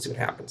videos and we'll see what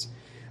happens.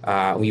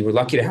 We were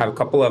lucky to have a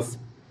couple of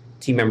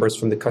team members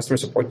from the customer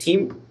support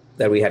team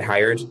that we had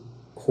hired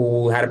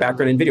who had a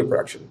background in video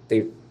production.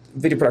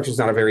 Video production is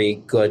not a very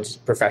good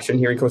profession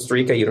here in Costa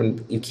Rica.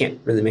 You can't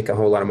really make a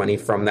whole lot of money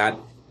from that,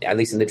 at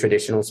least in the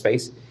traditional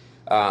space.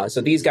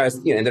 So these guys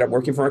ended up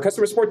working for our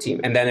customer support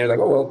team. And then they're like,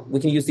 oh, well, we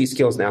can use these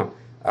skills now.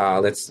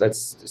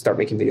 Let's start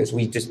making videos.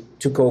 We just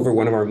took over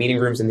one of our meeting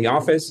rooms in the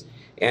office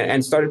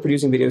and started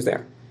producing videos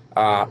there.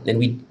 I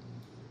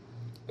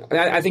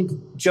think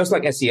just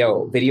like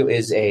SEO, video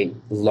is a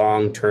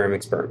long-term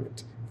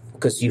experiment,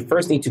 because you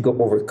first need to go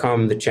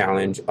overcome the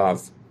challenge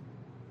of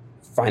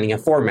finding a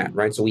format,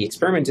 right? So we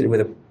experimented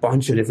with a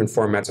bunch of different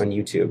formats on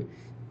YouTube,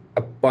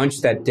 a bunch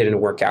that didn't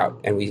work out,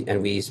 and we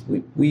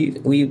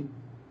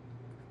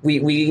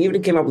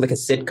even came up with like a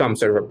sitcom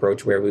sort of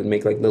approach where we would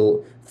make like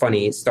little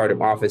funny startup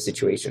office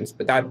situations,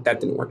 but that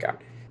didn't work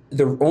out.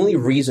 The only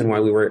reason why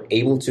we were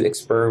able to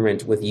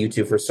experiment with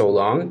YouTube for so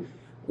long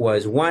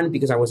was, one,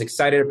 because I was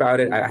excited about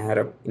it. I had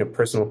a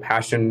personal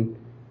passion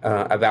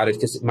about it,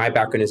 because my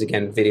background is,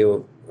 again,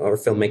 video or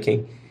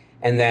filmmaking.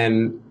 And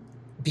then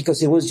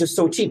because it was just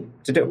so cheap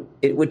to do.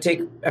 It would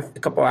take a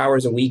couple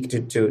hours a week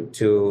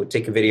to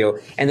take a video,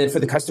 and then for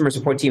the customer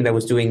support team that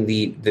was doing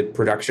the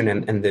production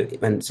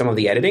and some of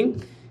the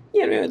editing,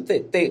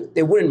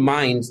 they wouldn't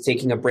mind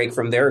taking a break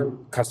from their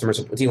customer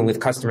support, dealing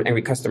with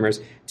angry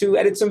customers, to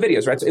edit some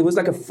videos, right? So it was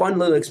like a fun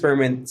little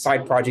experiment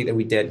side project that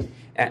we did,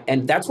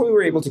 and that's why we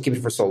were able to keep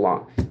it for so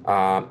long,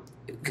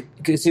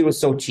 because it was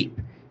so cheap.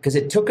 Because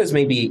it took us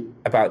maybe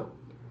about,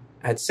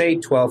 I'd say,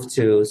 12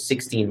 to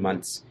 16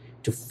 months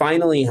to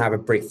finally have a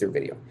breakthrough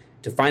video,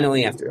 to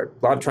finally, after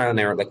a lot of trial and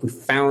error, like we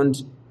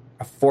found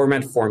a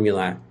format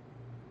formula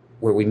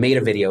where we made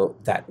a video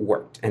that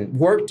worked. And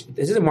worked,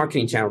 this is a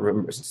marketing channel,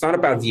 remember, it's not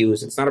about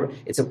views, it's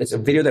a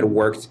video that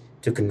worked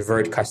to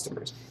convert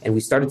customers. And we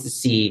started to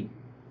see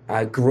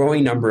a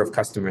growing number of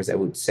customers that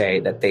would say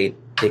that they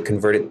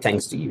converted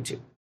thanks to YouTube.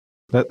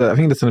 I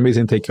think that's an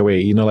amazing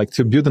takeaway. Like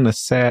to build an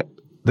asset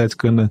that's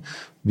going to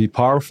be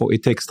powerful,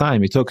 it takes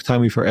time. It took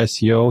time with your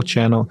SEO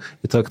channel.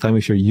 It took time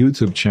with your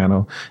YouTube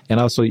channel. And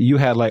also you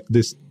had like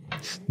this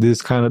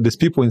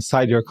people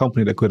inside your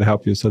company that could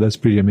help you. So that's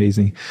pretty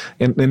amazing.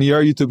 And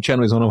your YouTube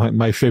channel is one of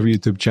my favorite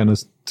YouTube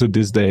channels to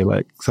this day.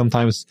 Like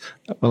sometimes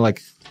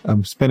like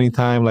I'm spending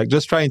time, like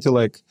just trying to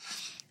like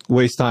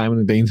waste time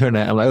on the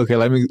internet. I'm like, okay,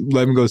 let me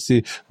go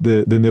see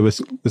the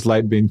newest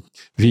Slidebean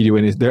video,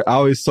 and they're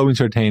always so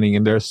entertaining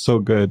and they're so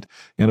good.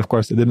 And of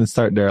course, it didn't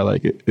start there.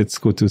 Like it's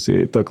cool to see.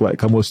 It took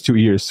like almost 2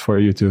 years for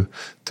you to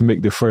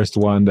make the first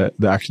one that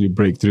actually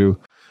break through.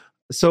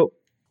 So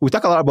we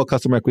talk a lot about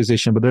customer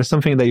acquisition, but there's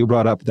something that you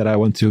brought up that I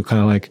want to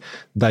kind of like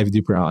dive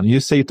deeper on. You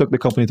say you took the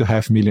company to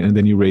 $500,000 and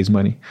then you raise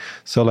money.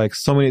 So like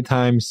so many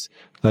times,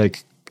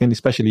 like, and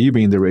especially you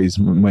being in the raise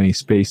money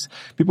space,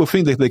 people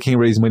think that they can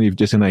raise money with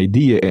just an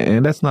idea,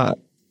 and that's not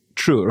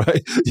true,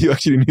 right? You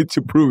actually need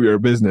to prove your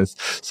business.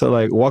 So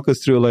like walk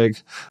us through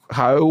like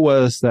how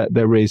was that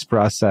raise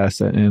process,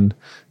 and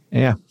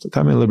yeah, so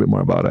tell me a little bit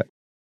more about it.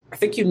 I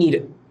think you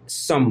need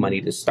some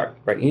money to start,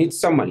 right? You need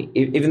some money,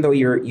 even though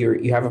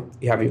you have a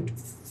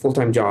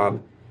full-time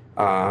job,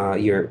 or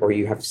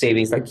you have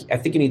savings. Like I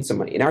think you need some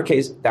money. In our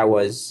case, that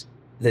was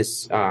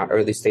this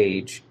early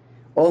stage,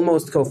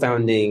 almost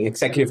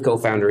executive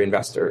co-founder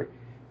investor,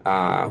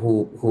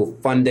 who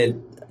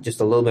funded just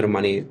a little bit of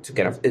money to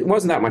get off. It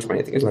wasn't that much money.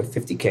 I think it was like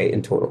 $50,000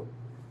 in total.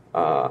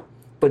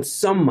 But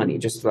some money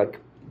just to like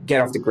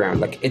get off the ground.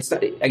 Like it's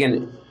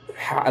again,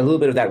 a little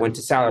bit of that went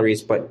to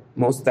salaries, but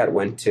most of that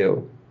went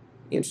to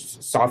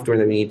software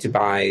that we need to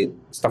buy,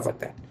 stuff like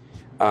that.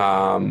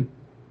 And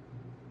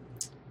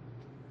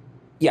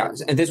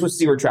this was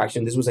zero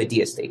traction. This was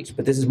idea stage,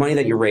 but this is money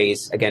that you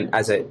raise again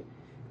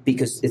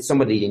because it's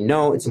somebody you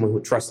know, it's someone who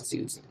trusts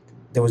you.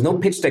 There was no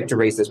pitch deck to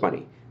raise this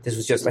money. This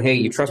was just like, hey,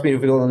 you trust me to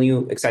build a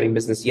new exciting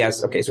business?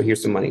 Yes. Okay, so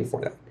here's some money for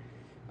that.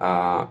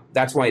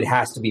 That's why it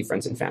has to be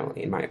friends and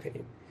family, in my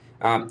opinion.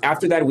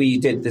 After that, we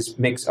did this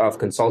mix of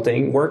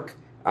consulting work.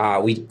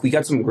 We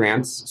got some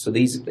grants. So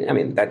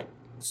that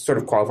sort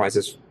of qualifies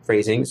as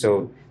raising.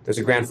 So there's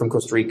a grant from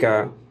Costa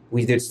Rica.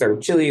 We did start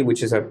with Chile,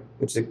 which is a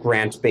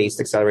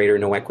grant-based accelerator,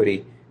 no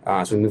equity.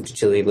 So we moved to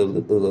Chile a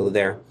little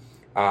there.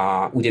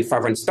 We did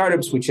 500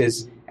 startups, which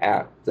is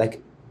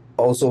like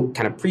also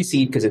kind of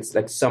pre-seed because it's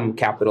like some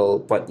capital,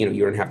 but you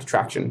don't have the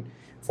traction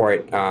for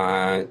it.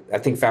 I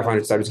think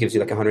 500 startups gives you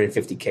like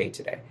 $150,000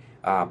 today.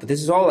 But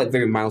this is all like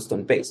very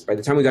milestone based. By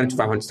the time we got into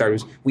 500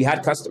 startups, we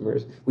had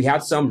customers, we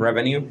had some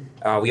revenue,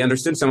 we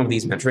understood some of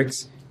these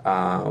metrics.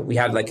 We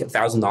had like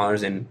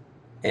 $1,000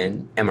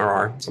 in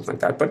MRR, something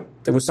like that. But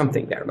there was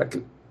something there. Like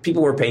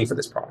people were paying for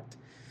this product.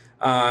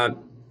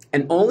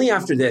 And only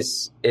after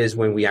this is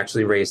when we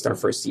actually raised our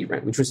first seed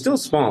round, which was still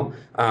small.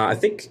 I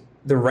think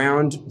the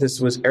round, this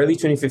was early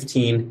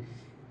 2015.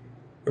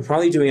 We're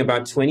probably doing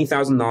about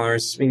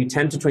 $20,000, maybe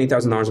 $10,000 to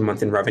 $20,000 a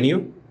month in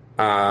revenue.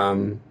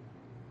 Again,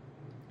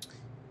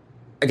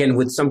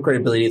 with some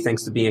credibility,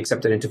 thanks to being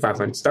accepted into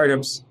 500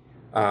 startups.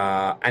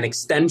 An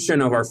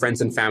extension of our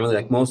friends and family.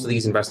 Like most of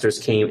these investors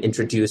came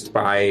introduced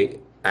by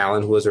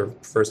Alan, who was our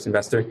first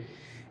investor.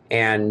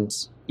 And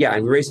we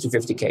raised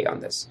 $250,000 on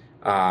this.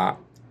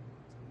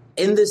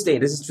 In this day,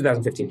 this is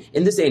 2015.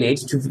 In this day and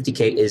age,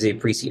 $250,000 is a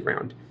pre-seed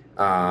round.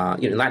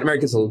 In Latin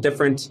America, it's a little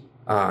different.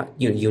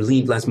 You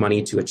need less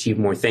money to achieve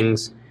more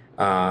things.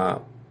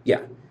 And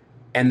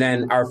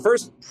then our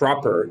first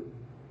proper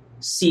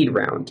seed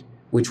round,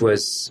 which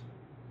was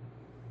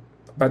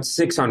about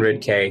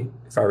 $600,000,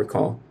 if I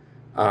recall,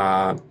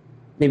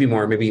 maybe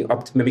more,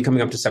 maybe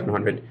coming up to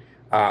 700.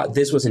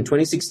 This was in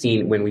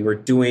 2016 when we were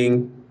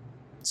doing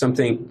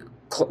something,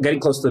 getting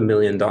close to $1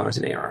 million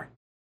in ARR.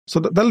 So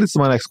that leads to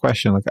my next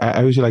question. Like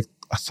I usually like,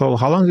 so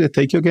how long did it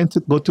take you again to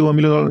go to $1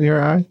 million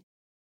ARR?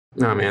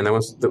 No, man,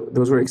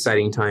 those were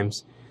exciting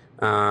times.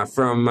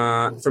 From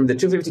the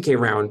 $250,000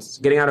 round,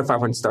 getting out of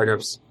 500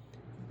 startups,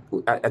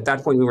 at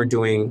that point we were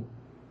doing,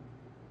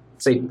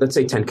 let's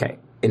say $10,000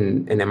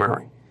 in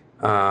MRR.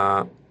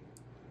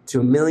 To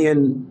 $1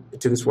 million, it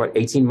took us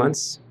 18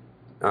 months,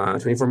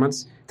 24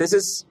 months. This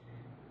is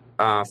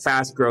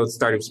fast growth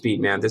startup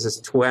speed, man. This is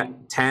 10,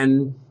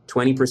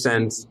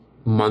 20%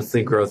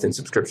 monthly growth in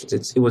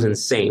subscriptions. It was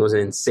insane. It was an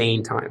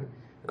insane time.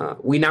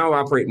 We now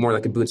operate more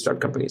like a bootstrap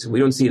company, so we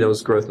don't see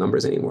those growth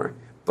numbers anymore.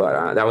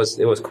 But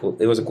it was cool.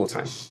 It was a cool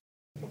time.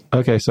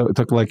 Okay, so it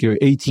took like you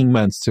 18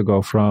 months to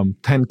go from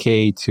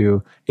 10K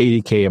to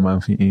 80K a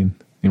month in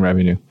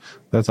revenue.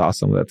 That's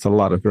awesome. That's a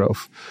lot of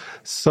growth.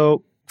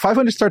 So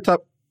 500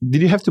 startup,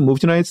 did you have to move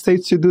to the United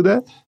States to do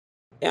that?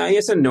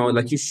 Yes and no.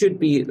 Like you should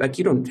be, like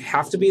you don't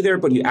have to be there,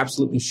 but you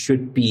absolutely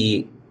should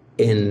be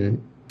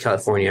in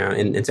California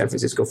and in San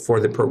Francisco for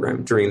the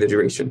program during the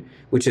duration,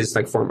 which is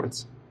like 4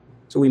 months.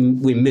 So we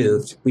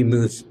moved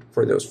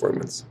for those 4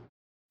 months.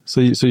 So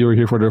you were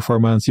here for the 4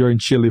 months. You were in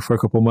Chile for a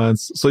couple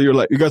months. So you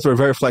guys were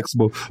very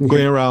flexible,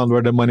 going around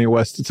where the money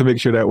was to make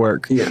sure that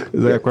worked. Yeah,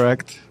 is that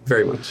correct?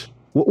 Very much.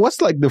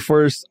 What's like the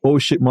first oh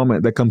shit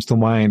moment that comes to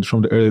mind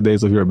from the early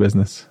days of your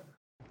business?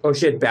 Oh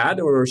shit bad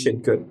or oh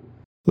shit good?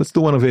 Let's do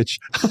one of each.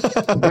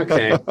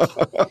 Okay,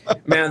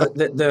 man.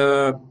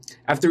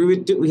 After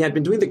we had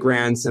been doing the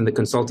grants and the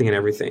consulting and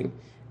everything,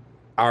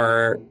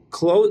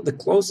 the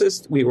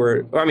closest we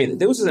were. I mean,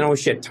 this was an oh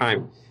shit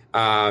time.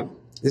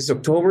 This is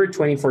October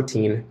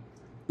 2014.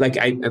 Like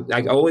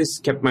I always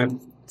kept my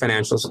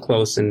financials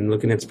close and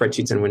looking at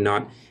spreadsheets and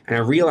whatnot. And I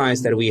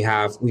realized that we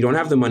don't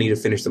have the money to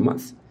finish the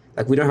month.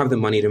 Like we don't have the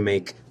money to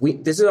make.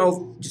 This is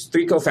all just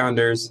 3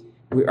 co-founders.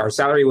 Our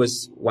salary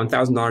was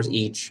 $1,000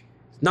 each.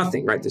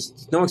 Nothing, right?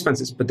 There's no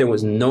expenses, but there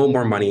was no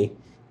more money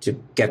to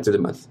get through the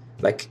month.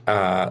 Like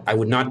I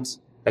would not.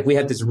 Like we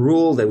had this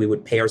rule that we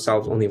would pay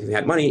ourselves only if we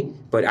had money.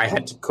 But I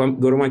had to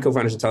go to my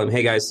co-founders and tell them,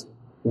 hey guys,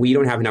 we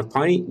don't have enough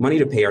money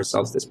to pay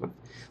ourselves this month.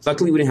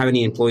 Luckily, we didn't have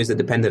any employees that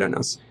depended on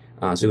us.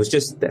 So it was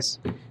just this.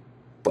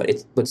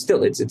 But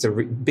still, it's a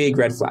big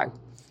red flag.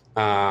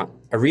 I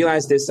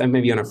realized this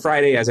maybe on a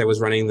Friday as I was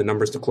running the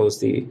numbers to close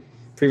the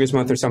previous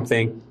month or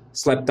something,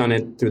 slept on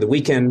it through the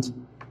weekend.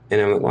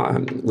 And I'm like, well,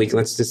 I'm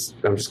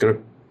just going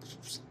to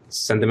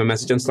send them a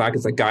message on Slack.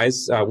 It's like,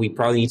 guys, we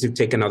probably need to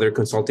take another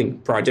consulting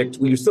project.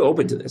 We're still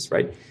open to this,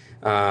 right?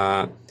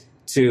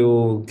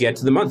 To get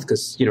to the month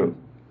because,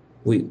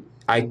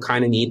 I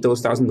kind of need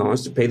those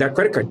 $1,000 to pay that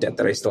credit card debt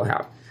that I still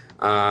have.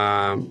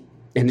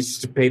 And it's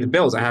just to pay the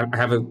bills. I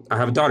have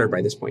a daughter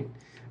by this point.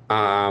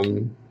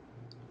 And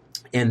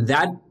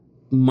that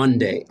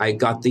Monday, I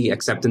got the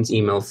acceptance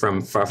email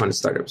from 500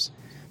 Startups.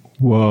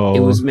 Whoa. It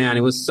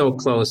was so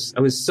close.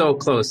 I was so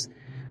close.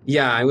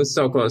 Yeah, I was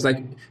so close.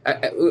 Like,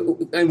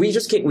 and we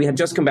had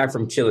just come back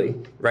from Chile,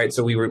 right?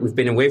 So we've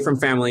been away from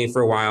family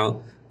for a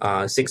while,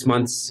 6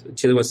 months.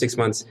 Chile was 6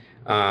 months.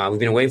 We've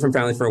been away from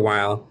family for a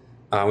while.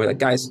 We're like,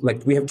 guys,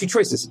 like we have 2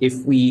 choices.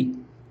 If we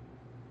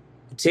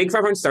take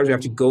 500 stars, we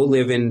have to go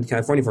live in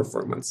California for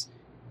 4 months,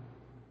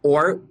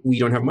 or we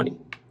don't have money,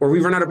 or we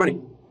run out of money,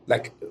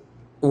 like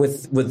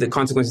with the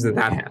consequences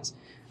that has.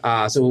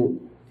 So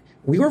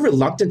we were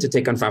reluctant to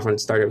take on 500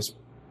 startups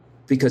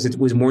because it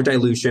was more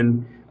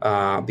dilution,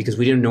 because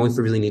we didn't know if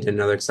we really needed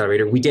another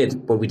accelerator. We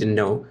did, but we didn't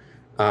know.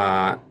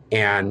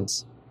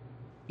 And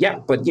yeah,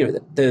 but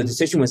the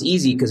decision was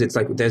easy because it's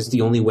like, that's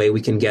the only way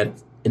we can get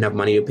enough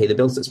money to pay the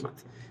bills this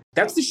month.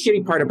 That's the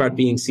shitty part about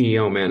being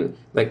CEO, man.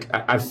 Like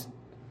I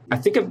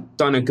think I've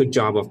done a good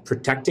job of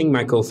protecting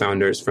my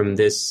co-founders from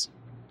this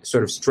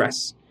sort of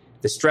stress.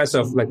 The stress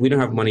of like, we don't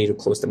have money to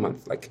close the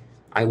month. Like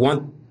I've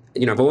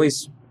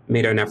always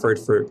made an effort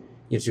for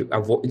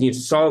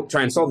to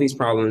try and solve these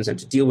problems and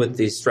to deal with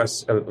the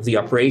stress of the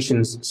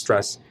operations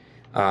stress,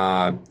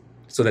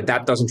 so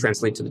that doesn't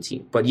translate to the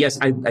team. But yes,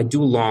 I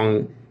do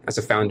long as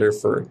a founder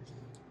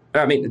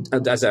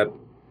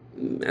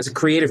as a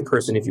creative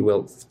person, if you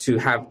will, to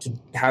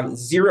have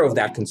zero of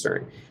that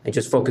concern and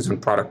just focus on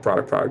product,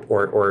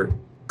 or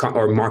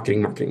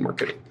marketing.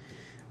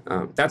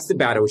 That's the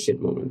bad oh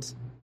shit moment.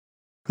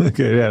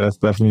 Okay, yeah, that's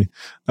definitely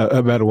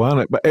a bad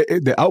one. But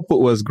the output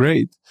was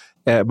great.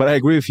 But I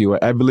agree with you.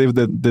 I believe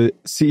that the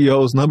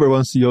number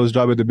one CEO's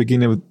job at the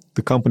beginning of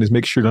the company is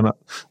make sure they don't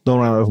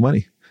run out of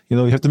money. You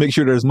have to make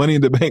sure there's money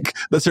in the bank.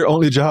 That's their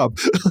only job.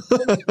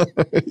 And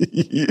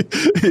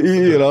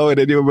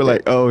then you were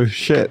like, oh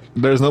shit,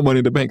 there's no money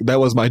in the bank. That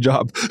was my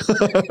job.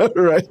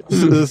 Right?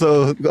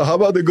 So how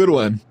about the good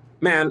one?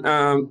 Man,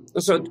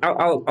 so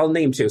I'll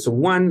name 2. So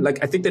one,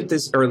 like I think that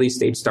this early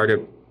stage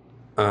startup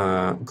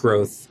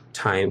growth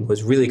time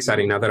was really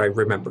exciting now that I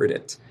remembered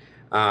it.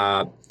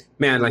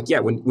 Man, like, yeah,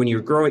 when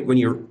you're growing, when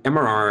your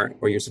MRR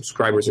or your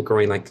subscribers are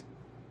growing, like,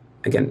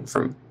 again,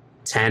 from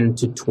 10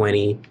 to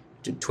 20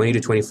 to 20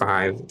 to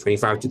 25,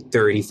 25 to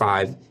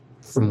 35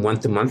 from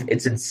month to month,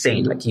 it's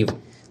insane.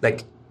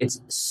 It's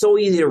so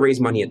easy to raise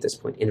money at this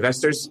point.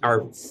 Investors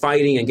are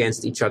fighting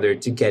against each other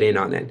to get in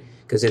on it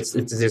because there's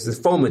this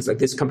FOMO. It's like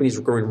this company is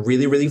growing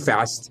really, really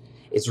fast.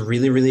 It's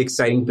really, really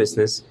exciting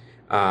business.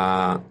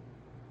 And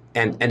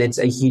it's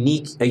a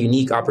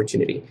unique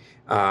opportunity.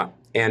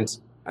 And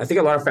I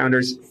think a lot of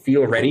founders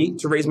feel ready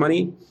to raise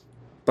money,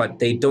 but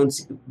they don't.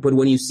 But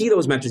when you see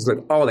those metrics,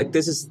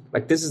 this is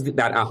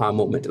that aha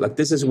moment. Like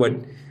this is what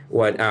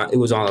it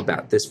was all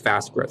about. This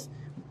fast growth.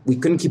 We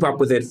couldn't keep up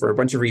with it for a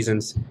bunch of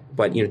reasons,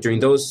 but during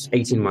those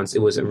 18 months,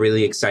 it was a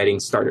really exciting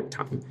startup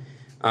time.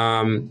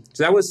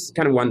 So that was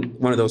kind of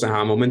one of those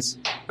aha moments.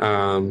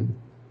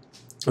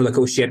 we're like,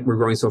 oh shit, we're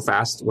growing so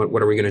fast.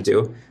 What are we going to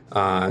do?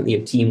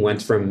 Team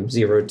went from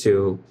 0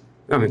 to,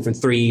 from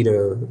 3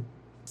 to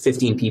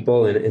 15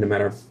 people in a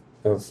matter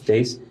of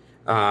days.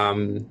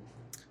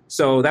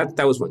 So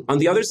that was one. On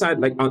the other side,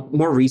 like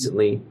more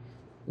recently,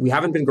 we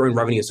haven't been growing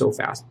revenue so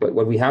fast, but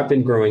what we have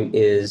been growing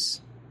is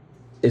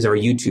our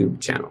YouTube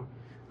channel.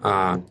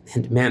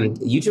 And man,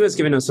 YouTube has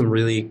given us some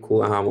really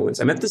cool aha moments.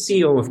 I met the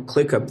CEO of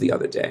ClickUp the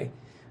other day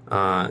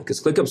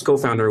because ClickUp's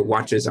co-founder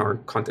watches our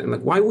content. I'm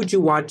like, why would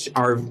you watch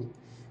our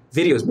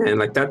videos, man?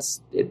 Like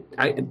that's it.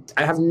 I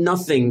have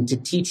nothing to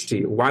teach to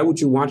you. Why would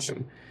you watch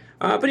them?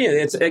 But yeah,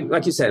 it's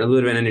like you said, a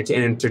little bit of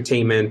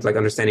entertainment, like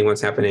understanding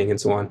what's happening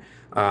and so on.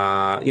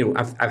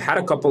 I've had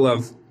a couple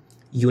of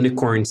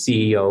unicorn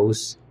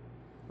CEOs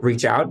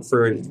reach out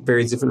for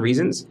various different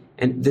reasons,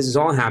 and this has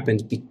all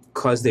happened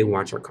because they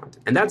watch our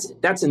content, and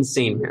that's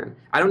insane, man.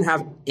 I don't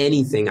have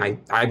anything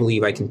I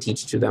believe I can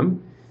teach to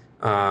them.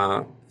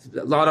 There's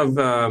a lot of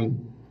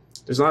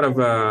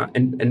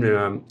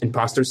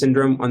imposter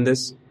syndrome on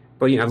this,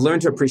 but I've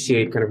learned to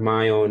appreciate kind of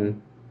my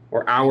own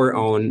or our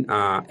own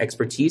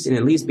expertise, and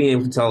at least being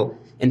able to tell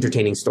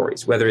entertaining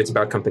stories, whether it's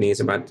about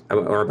companies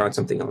or about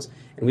something else.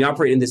 And we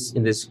operate in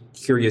this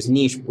curious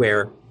niche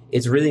where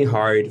it's really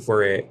uncommon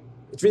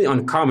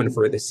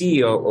for the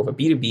CEO of a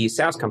B2B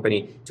SaaS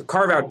company to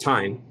carve out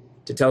time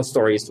to tell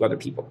stories to other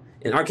people.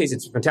 In our case,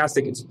 it's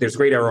fantastic. There's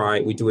great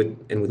ROI. We do it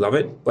and we love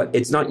it, but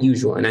it's not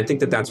usual. And I think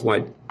that's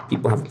what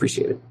people have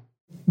appreciated.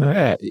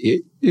 Yeah,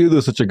 you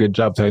do such a good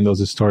job telling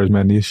those stories,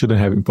 man. You shouldn't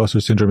have imposter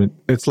syndrome.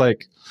 It's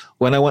like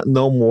when I want to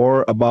know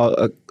more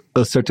about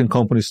a certain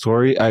company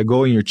story, I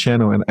go in your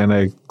channel and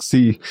I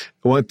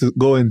want to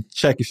go and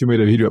check if you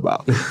made a video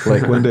about.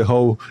 Like when the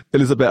whole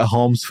Elizabeth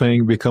Holmes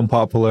thing become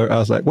popular, I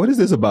was like, what is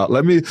this about?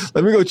 Let me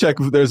go check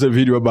if there's a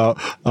video about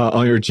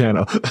on your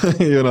channel.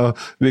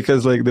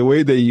 Because like the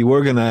way that you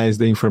organize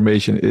the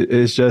information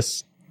is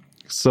just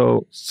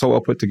so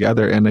well put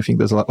together, and I think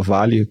there's a lot of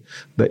value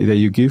that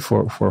you give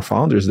for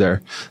founders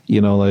there.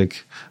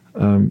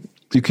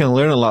 You can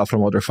learn a lot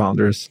from other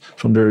founders,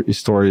 from their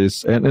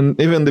stories, and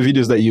even the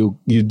videos that you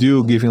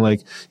do giving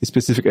like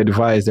specific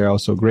advice, they're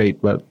also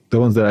great. But the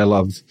ones that I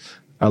loved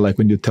are like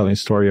when you're telling a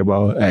story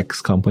about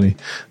X company.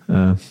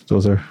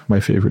 Those are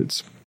my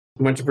favorites.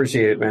 Much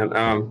appreciated, man.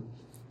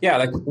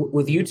 Like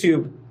with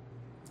YouTube,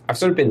 I've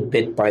sort of been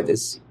bit by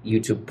this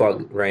YouTube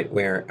bug, right?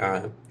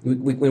 Where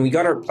when we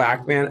got our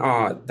plaque, man,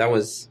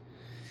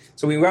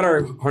 so we got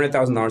our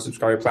 $100,000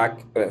 subscriber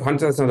plaque, when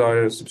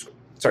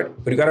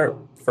we got our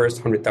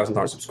first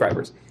 $100,000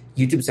 subscribers,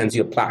 YouTube sends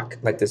you a plaque,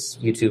 like this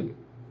YouTube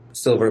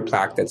silver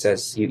plaque that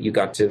says you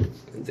got to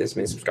this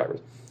many subscribers.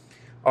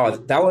 Oh,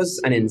 that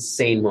was an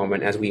insane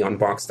moment as we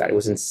unboxed that. It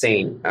was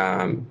insane.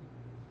 Now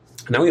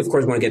we of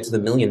course want to get to the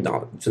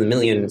 $1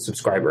 million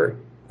subscriber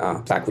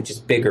plaque, which is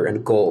bigger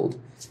and gold.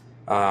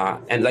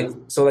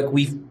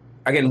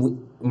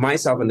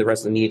 Myself and the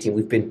rest of the media team,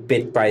 we've been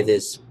bit by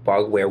this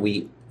bug where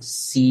we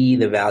see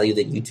the value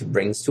that YouTube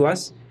brings to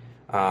us.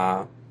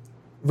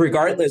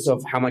 Regardless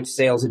of how much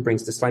sales it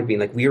brings to Slidebean,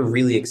 like we are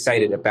really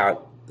excited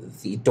about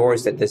the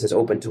doors that this has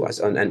opened to us,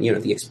 and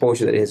the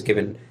exposure that it has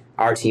given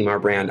our team, our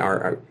brand,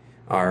 our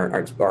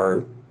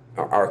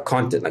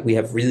content. Like we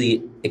have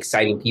really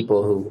exciting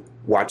people who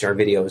watch our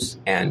videos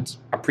and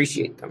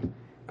appreciate them.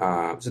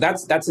 So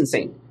that's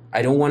insane.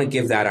 I don't want to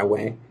give that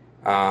away.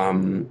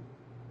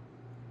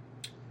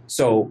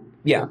 So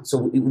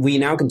we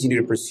now continue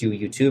to pursue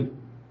YouTube.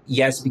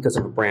 Yes, because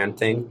of a brand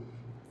thing.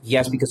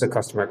 Yes, because of a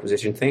customer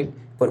acquisition thing,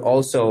 but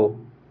also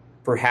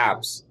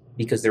perhaps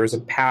because there is a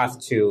path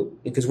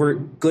because we're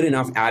good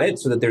enough at it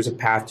so that there's a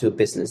path to a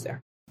business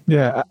there.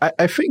 Yeah,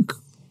 I think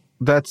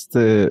that's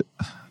the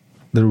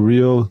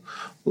real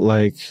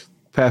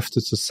path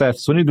to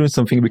success. When you're doing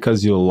something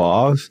because you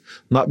love,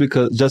 not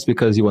just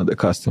because you want the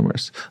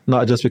customers,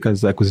 not just because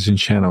it's the acquisition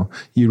channel.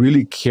 You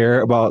really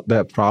care about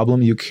that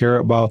problem. You care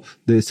about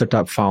the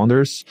startup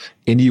founders,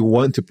 and you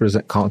want to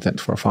present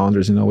content for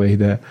founders in a way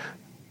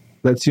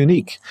that's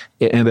unique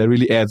and that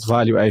really adds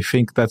value. I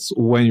think that's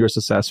when you're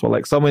successful.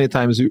 Like so many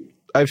times,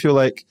 I feel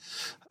like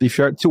if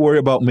you're too worried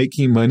about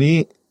making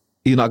money,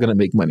 you're not going to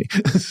make money.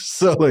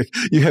 So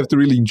you have to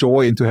really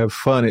enjoy and to have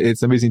fun.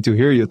 It's amazing to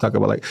hear you talk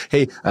about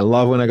hey, I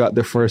love when I got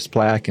the first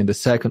plaque and the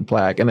second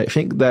plaque. And I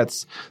think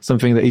that's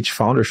something that each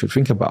founder should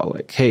think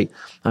about. Hey,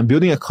 I'm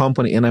building a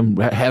company and I'm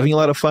having a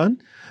lot of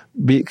fun,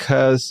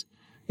 because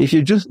if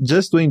you're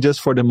just doing just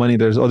for the money,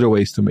 there's other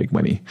ways to make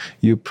money.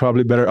 You're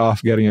probably better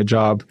off getting a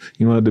job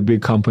in one of the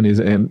big companies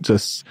and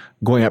just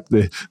going up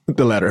the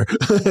ladder.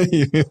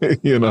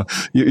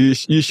 You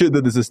should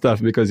do this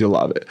stuff because you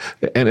love it.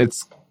 And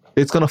it's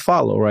going to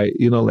follow, right?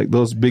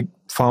 Those big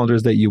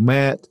founders that you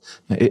met,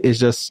 it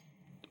just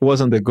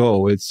wasn't the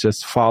goal. It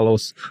just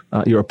follows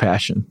your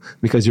passion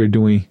because you're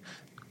doing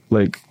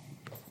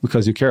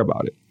because you care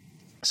about it.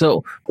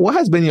 So what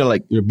has been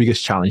your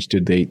biggest challenge to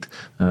date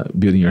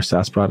building your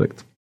SaaS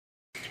product?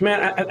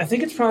 Man, I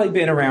think it's probably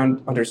been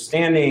around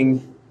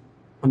understanding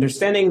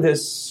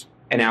this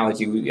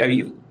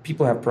analogy.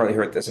 People have probably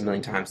heard this a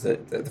million times. The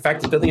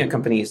fact that building a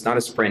company is not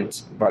a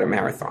sprint, but a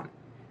marathon.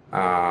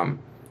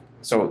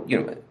 So,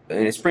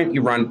 in a sprint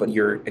you run, but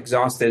you're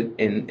exhausted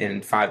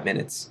in 5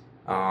 minutes.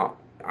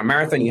 A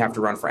marathon you have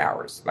to run for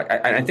hours. Like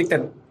I think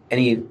that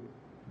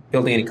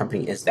building any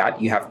company is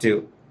that you have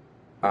to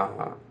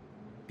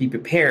be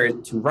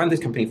prepared to run this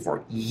company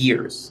for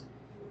years.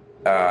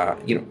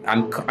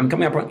 I'm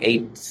coming up on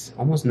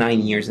almost 9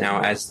 years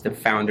now as the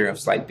founder of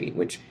Slidebean,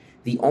 which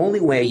the only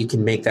way you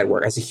can make that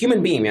work as a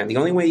human being, man, the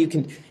only way you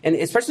can, and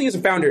especially as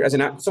a founder, as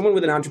someone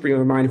with an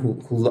entrepreneurial mind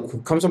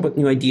who comes up with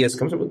new ideas,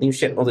 comes up with new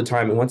shit all the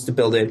time and wants to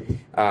build it.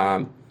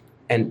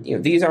 And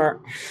these are,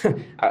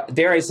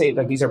 dare I say,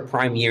 like these are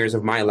prime years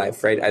of my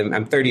life, right?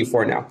 I'm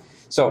 34 now.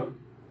 So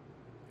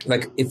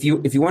like if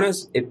you want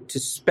to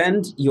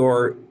spend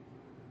your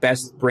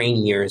best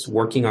brain years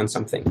working on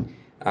something,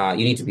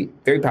 you need to be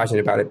very passionate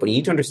about it, but you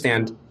need to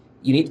understand,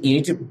 you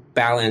need to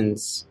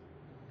balance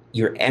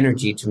your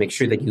energy to make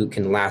sure that you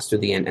can last to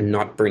the end and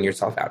not burn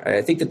yourself out. And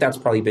I think that that's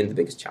probably been the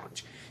biggest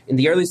challenge. In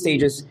the early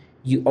stages,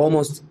 you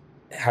almost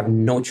have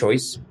no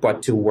choice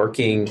but to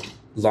working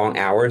long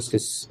hours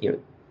because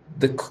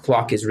the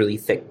clock is really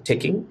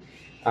ticking.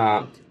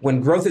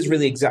 When growth is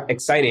really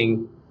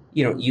exciting,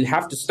 you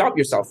have to stop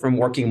yourself from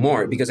working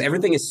more because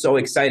everything is so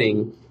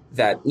exciting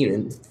that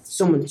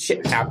so much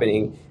shit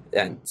happening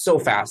and so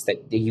fast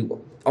that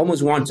you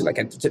almost want to, like,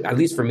 at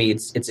least for me,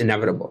 it's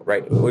inevitable,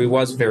 right? It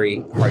was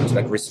very hard to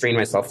like restrain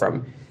myself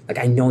from, like,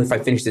 I know if I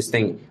finish this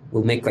thing,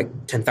 we'll make like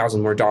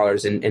 $10,000 more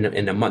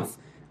in a month.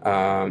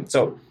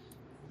 So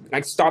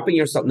like stopping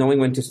yourself, knowing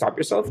when to stop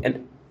yourself.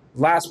 And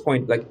last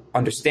point, like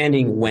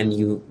understanding when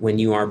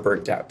you are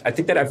burnt out. I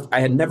think that I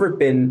had never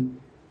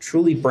been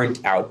truly burnt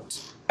out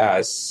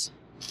as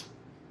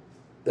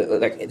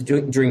like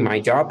during my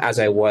job as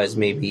I was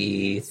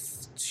maybe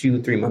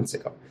 2-3 months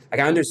ago. Like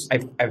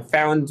I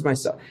found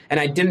myself, and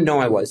I didn't know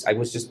I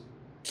was just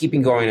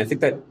keeping going. I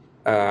think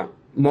that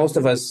most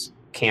of us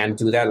can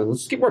do that. We'll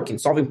just keep working,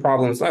 solving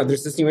problems. Oh,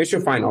 there's this new issue,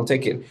 fine, I'll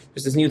take it.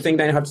 There's this new thing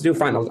that I have to do,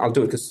 fine, I'll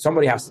do it because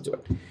somebody has to do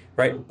it,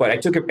 right? But I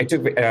took a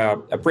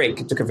break.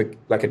 I took a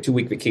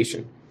 2-week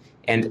vacation,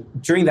 and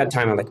during that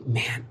time, I'm like,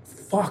 man,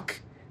 fuck,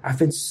 I've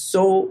been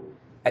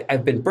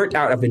burnt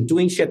out. I've been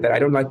doing shit that I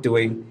don't like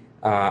doing.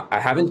 I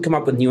haven't come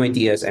up with new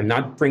ideas. I'm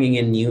not bringing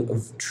in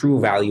new true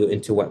value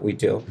into what we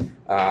do.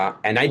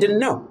 And I didn't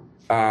know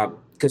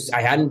because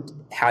I hadn't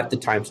had the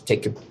time to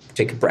take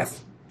a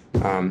breath.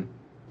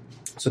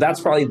 So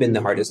that's probably been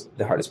the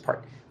hardest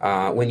part.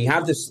 When you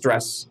have the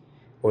stress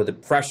or the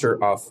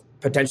pressure of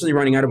potentially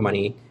running out of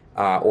money,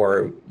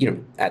 or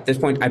at this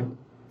point,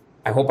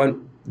 I hope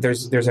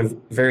there's a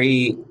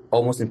very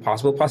almost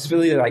impossible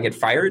possibility that I get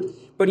fired.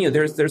 But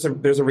there's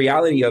a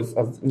reality of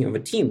a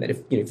team that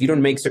if you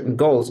don't make certain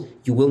goals,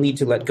 you will need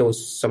to let go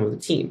some of the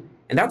team,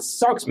 and that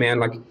sucks, man.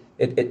 Like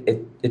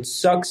it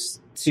sucks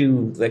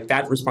to, like,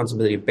 that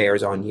responsibility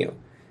bears on you.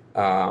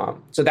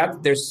 So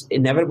that there's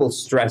inevitable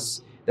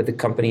stress that the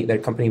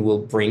company will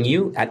bring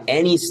you at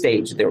any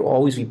stage. There will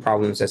always be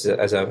problems as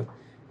a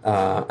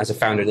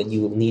founder that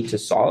you will need to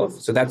solve.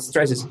 So that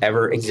stress is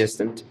ever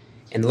existent,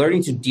 and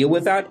learning to deal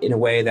with that in a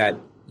way that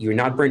you're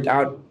not burnt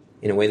out,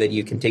 in a way that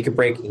you can take a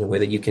break, in a way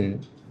that you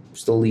can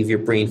still leave your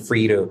brain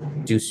free to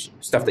do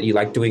stuff that you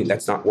like doing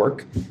that's not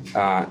work,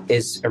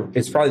 is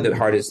probably the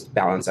hardest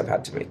balance I've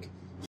had to make.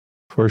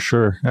 For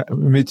sure.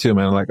 Me too,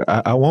 man. Like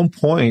at one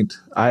point,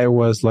 I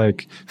was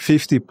like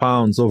 50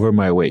 pounds over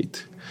my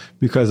weight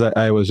because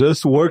I was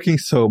just working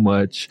so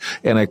much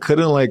and I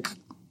couldn't like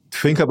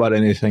think about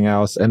anything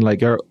else. And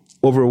like you're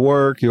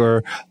overwork,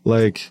 you're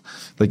like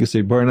you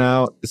say,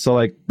 burnout. So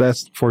like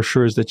that's for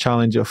sure is the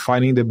challenge of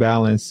finding the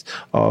balance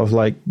of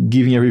like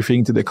giving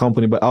everything to the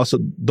company, but also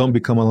don't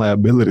become a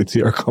liability to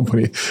your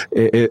company.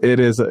 It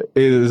is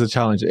a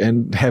challenge,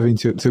 and having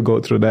to go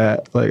through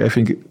that, like I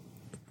think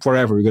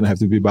forever you're going to have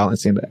to be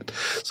balancing that.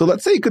 So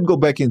let's say you could go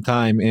back in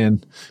time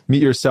and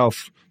meet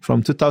yourself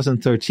from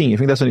 2013. I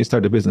think that's when you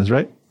started the business,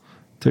 right?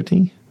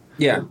 13?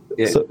 Yeah.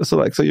 So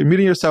you're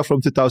meeting yourself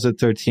from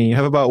 2013. You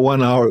have about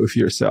 1 hour with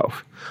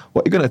yourself.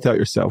 What are you going to tell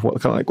yourself?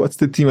 What's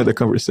the theme of the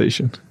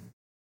conversation?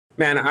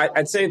 Man,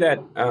 I'd say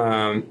that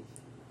a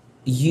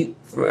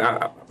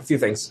few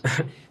things.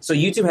 So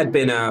YouTube had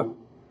been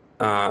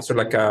sort of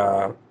like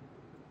a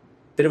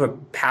bit of a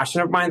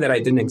passion of mine that I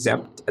didn't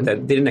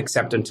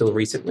accept until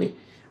recently.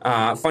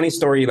 Funny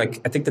story. Like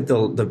I think that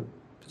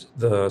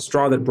the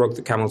straw that broke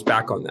the camel's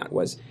back on that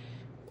was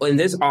in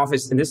this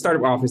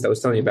startup office that I was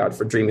telling you about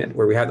for DreamIt,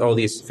 where we had all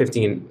these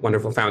 15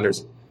 wonderful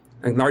founders.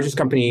 The largest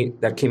company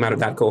that came out of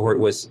that cohort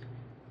was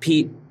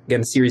Pete,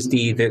 again, Series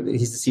D.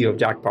 He's the CEO of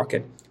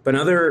Jackpocket. But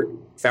another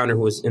founder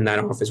who was in that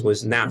office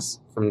was Nas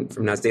from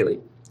Nas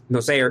Daily.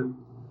 Nosair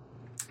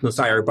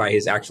by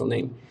his actual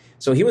name.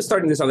 So he was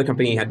starting this other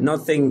company. He had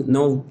nothing,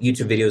 no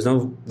YouTube videos,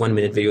 no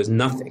 1-minute videos,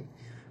 nothing.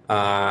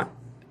 That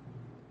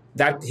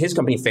his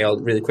company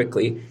failed really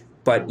quickly.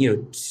 But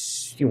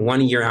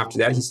 1 year after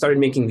that, he started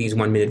making these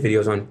 1-minute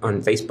videos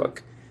on Facebook,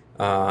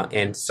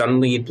 and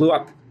suddenly it blew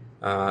up.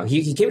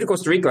 He came to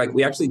Costa Rica. Like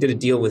we actually did a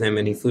deal with him,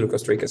 and he flew to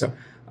Costa Rica. So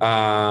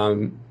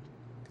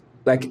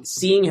like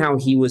seeing how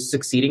he was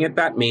succeeding at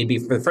that made me,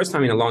 for the first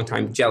time in a long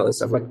time,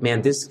 jealous of like,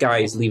 man, this guy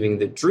is living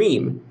the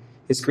dream.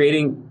 He's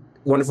creating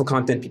wonderful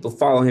content. People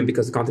follow him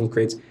because the content he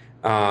creates.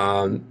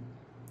 And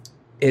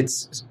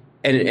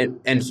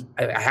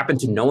I happen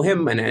to know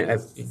him, and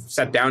I've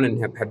sat down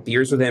and have had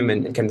beers with him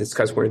and can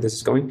discuss where this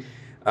is going.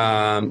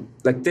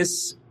 Like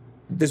this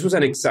was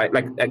an exciting,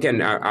 like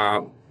again,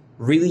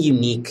 really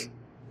unique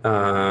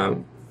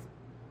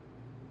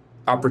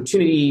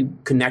opportunity,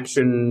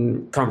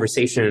 connection,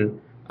 conversation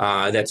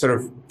that sort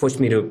of pushed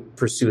me to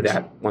pursue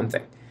that one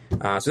thing.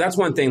 So that's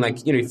one thing.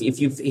 Like, you know, if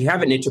you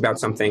have a niche about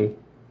something,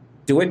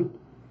 do it.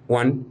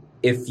 One,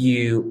 if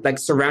you like,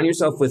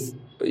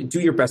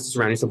 do your best to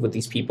surround yourself with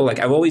these people. Like,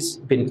 I've always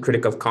been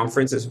critic of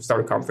conferences,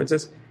 started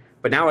conferences,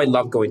 but now I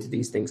love going to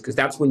these things because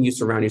that's when you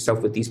surround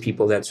yourself with these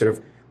people that sort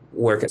of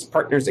work as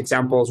partners,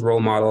 examples,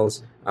 role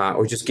models,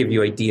 or just give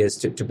you ideas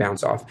to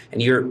bounce off.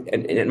 And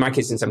in my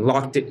case, since I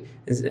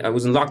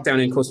was in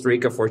lockdown in Costa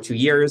Rica for 2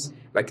 years,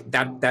 like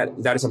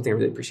that is something I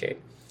really appreciate.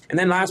 And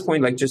then last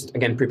point, like just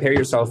again, prepare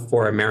yourself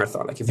for a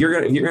marathon. Like if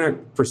you're gonna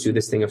pursue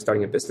this thing of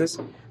starting a business,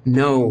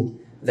 know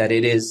that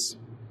you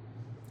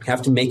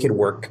have to make it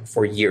work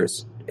for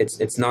years.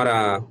 It's not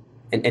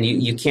and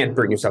you can't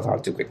burn yourself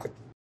out too quickly.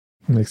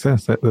 Makes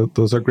sense.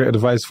 Those are great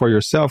advice for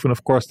yourself. And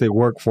of course, they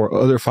work for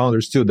other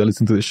founders too that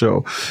listen to the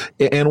show.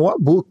 And what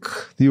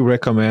book do you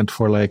recommend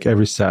for like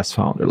every SaaS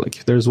founder? Like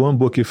if there's one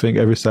book you think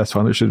every SaaS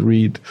founder should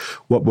read,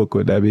 what book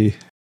would that be?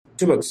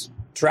 2 books.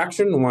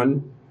 Traction,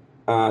 one.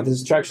 This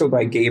is Traction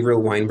by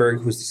Gabriel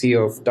Weinberg, who's the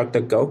CEO of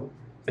DuckDuckGo.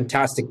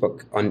 Fantastic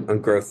book on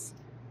growth.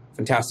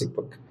 Fantastic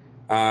book.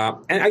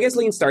 And I guess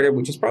Lean Startup,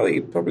 which is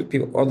probably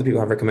all the people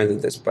have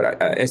recommended this,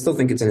 but I still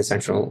think it's an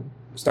essential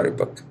startup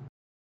book.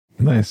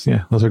 Nice.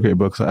 Yeah, those are great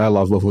books. I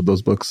love both of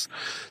those books.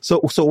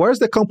 So where's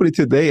the company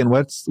today and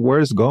where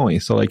it's going?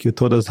 So like you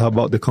told us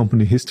about the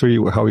company history,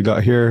 how we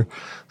got here.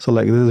 So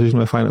like this is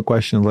my final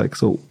question. Like,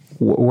 so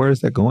where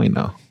is that going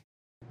now?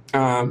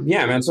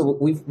 Yeah, man. So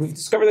we've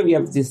discovered that we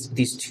have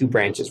these 2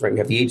 branches, right? We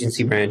have the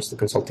agency branch, the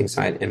consulting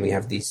side, and we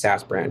have the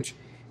SaaS branch.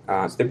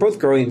 So they're both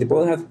growing. They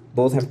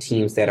both have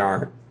teams that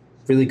are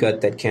really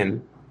good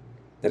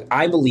that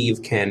I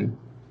believe can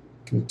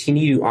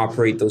continue to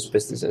operate those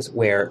businesses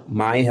where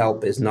my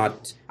help is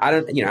not,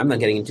 I'm not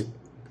getting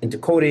into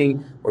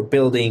coding or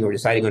building or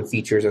deciding on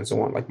features and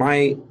so on. Like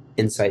my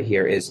insight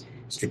here is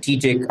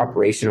strategic,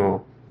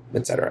 operational,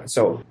 etc.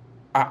 So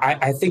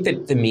I think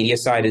that the media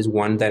side is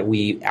one that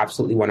we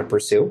absolutely want to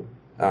pursue.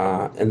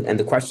 And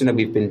the question that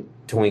we've been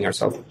toying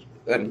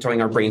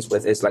our brains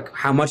with is like,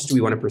 how much do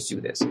we want to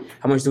pursue this?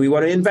 How much do we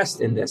want to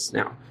invest in this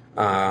now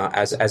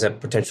as a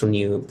potential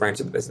new branch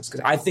of the business?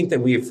 Because I think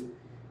that we're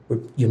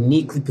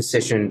uniquely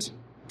positioned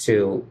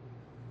to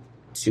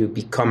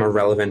become a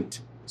relevant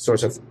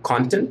source of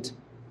content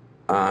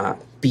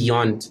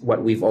beyond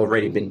what we've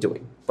already been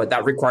doing. But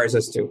that requires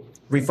us to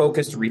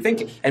refocus, to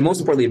rethink, and most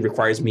importantly, it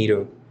requires me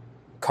to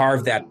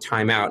carve that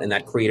time out and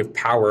that creative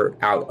power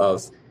out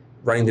of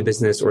running the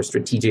business or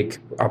strategic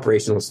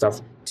operational stuff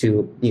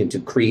to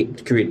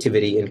create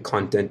creativity and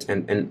content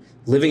and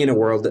living in a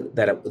world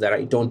that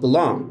I don't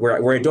belong,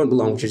 where I don't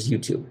belong, which is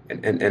YouTube.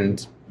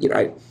 And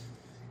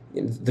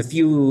the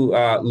few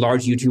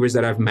large YouTubers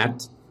that I've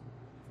met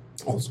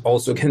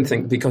also can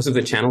think because of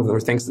the channel or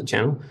thanks to the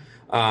channel.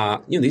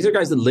 These are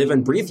guys that live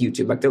and breathe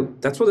YouTube. Like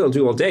that's what they'll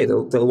do all day.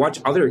 They'll watch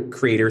other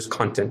creators'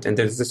 content, and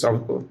there's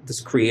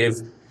this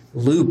creative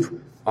loop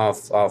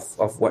of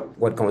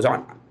what goes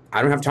on.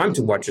 I don't have time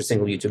to watch a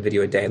single YouTube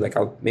video a day. Like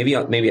maybe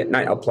at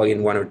night I'll plug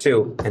in 1 or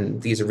 2,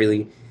 and these are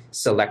really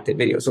selected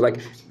videos. So like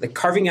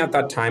carving out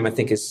that time, I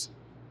think is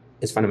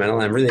fundamental.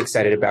 And I'm really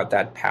excited about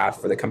that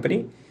path for the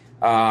company.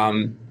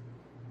 I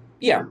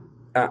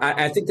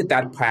think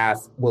that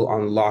path will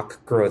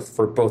unlock growth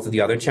for both of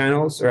the other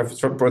channels or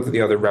for both of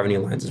the other revenue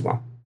lines as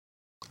well.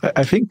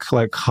 I think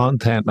like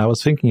content, I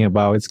was thinking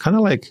about, it's kind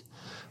of like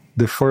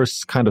the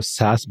first kind of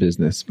SaaS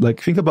business. Like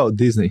think about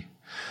Disney.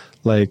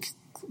 Like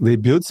they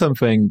built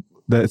something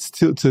that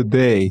still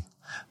today,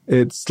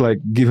 it's like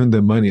giving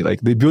them money.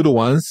 Like they build it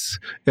once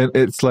and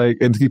it's like,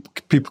 and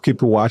people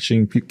keep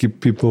watching,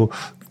 people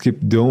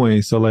keep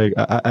doing. So like,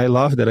 I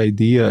love that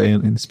idea.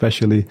 And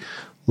especially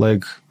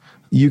like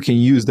you can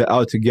use that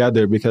all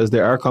together because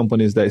there are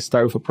companies that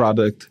start with a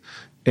product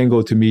and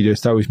go to media,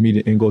 start with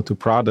media and go to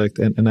product.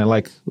 And I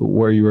like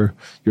where you're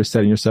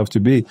setting yourself to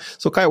be.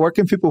 So Kai, where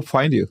can people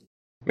find you?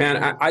 Man,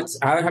 I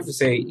have to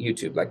say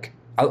YouTube. Like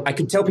I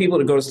could tell people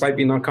to go to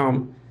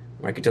Slidebean.com.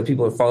 I could tell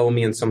people to follow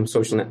me on some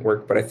social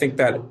network, but I think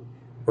that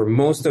where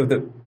most of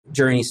the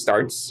journey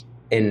starts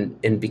in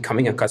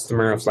becoming a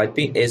customer of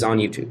Slidebean is on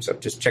YouTube. So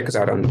just check us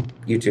out on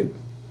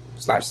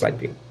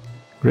YouTube/Slidebean.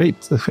 Great.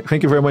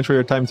 Thank you very much for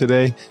your time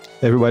today.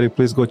 Everybody,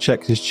 please go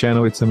check his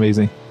channel. It's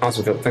amazing.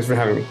 Awesome, Phil. Thanks for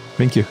having me.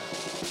 Thank you.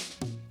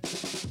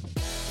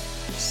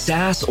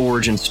 SaaS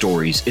Origin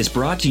Stories is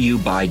brought to you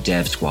by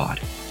Dev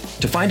Squad.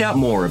 To find out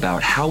more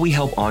about how we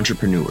help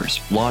entrepreneurs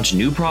launch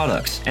new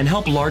products and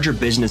help larger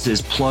businesses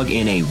plug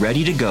in a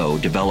ready-to-go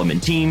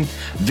development team,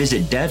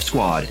 visit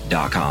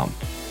devsquad.com.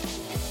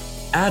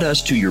 Add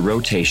us to your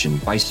rotation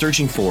by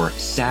searching for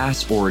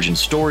SaaS Origin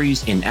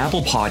Stories in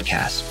Apple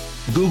Podcasts,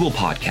 Google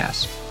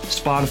Podcasts,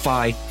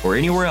 Spotify, or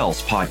anywhere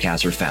else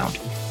podcasts are found.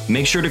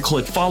 Make sure to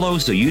click follow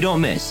so you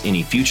don't miss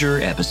any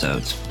future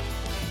episodes.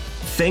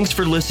 Thanks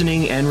for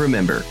listening, and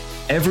remember,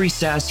 every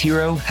SaaS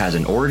hero has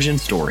an origin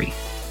story.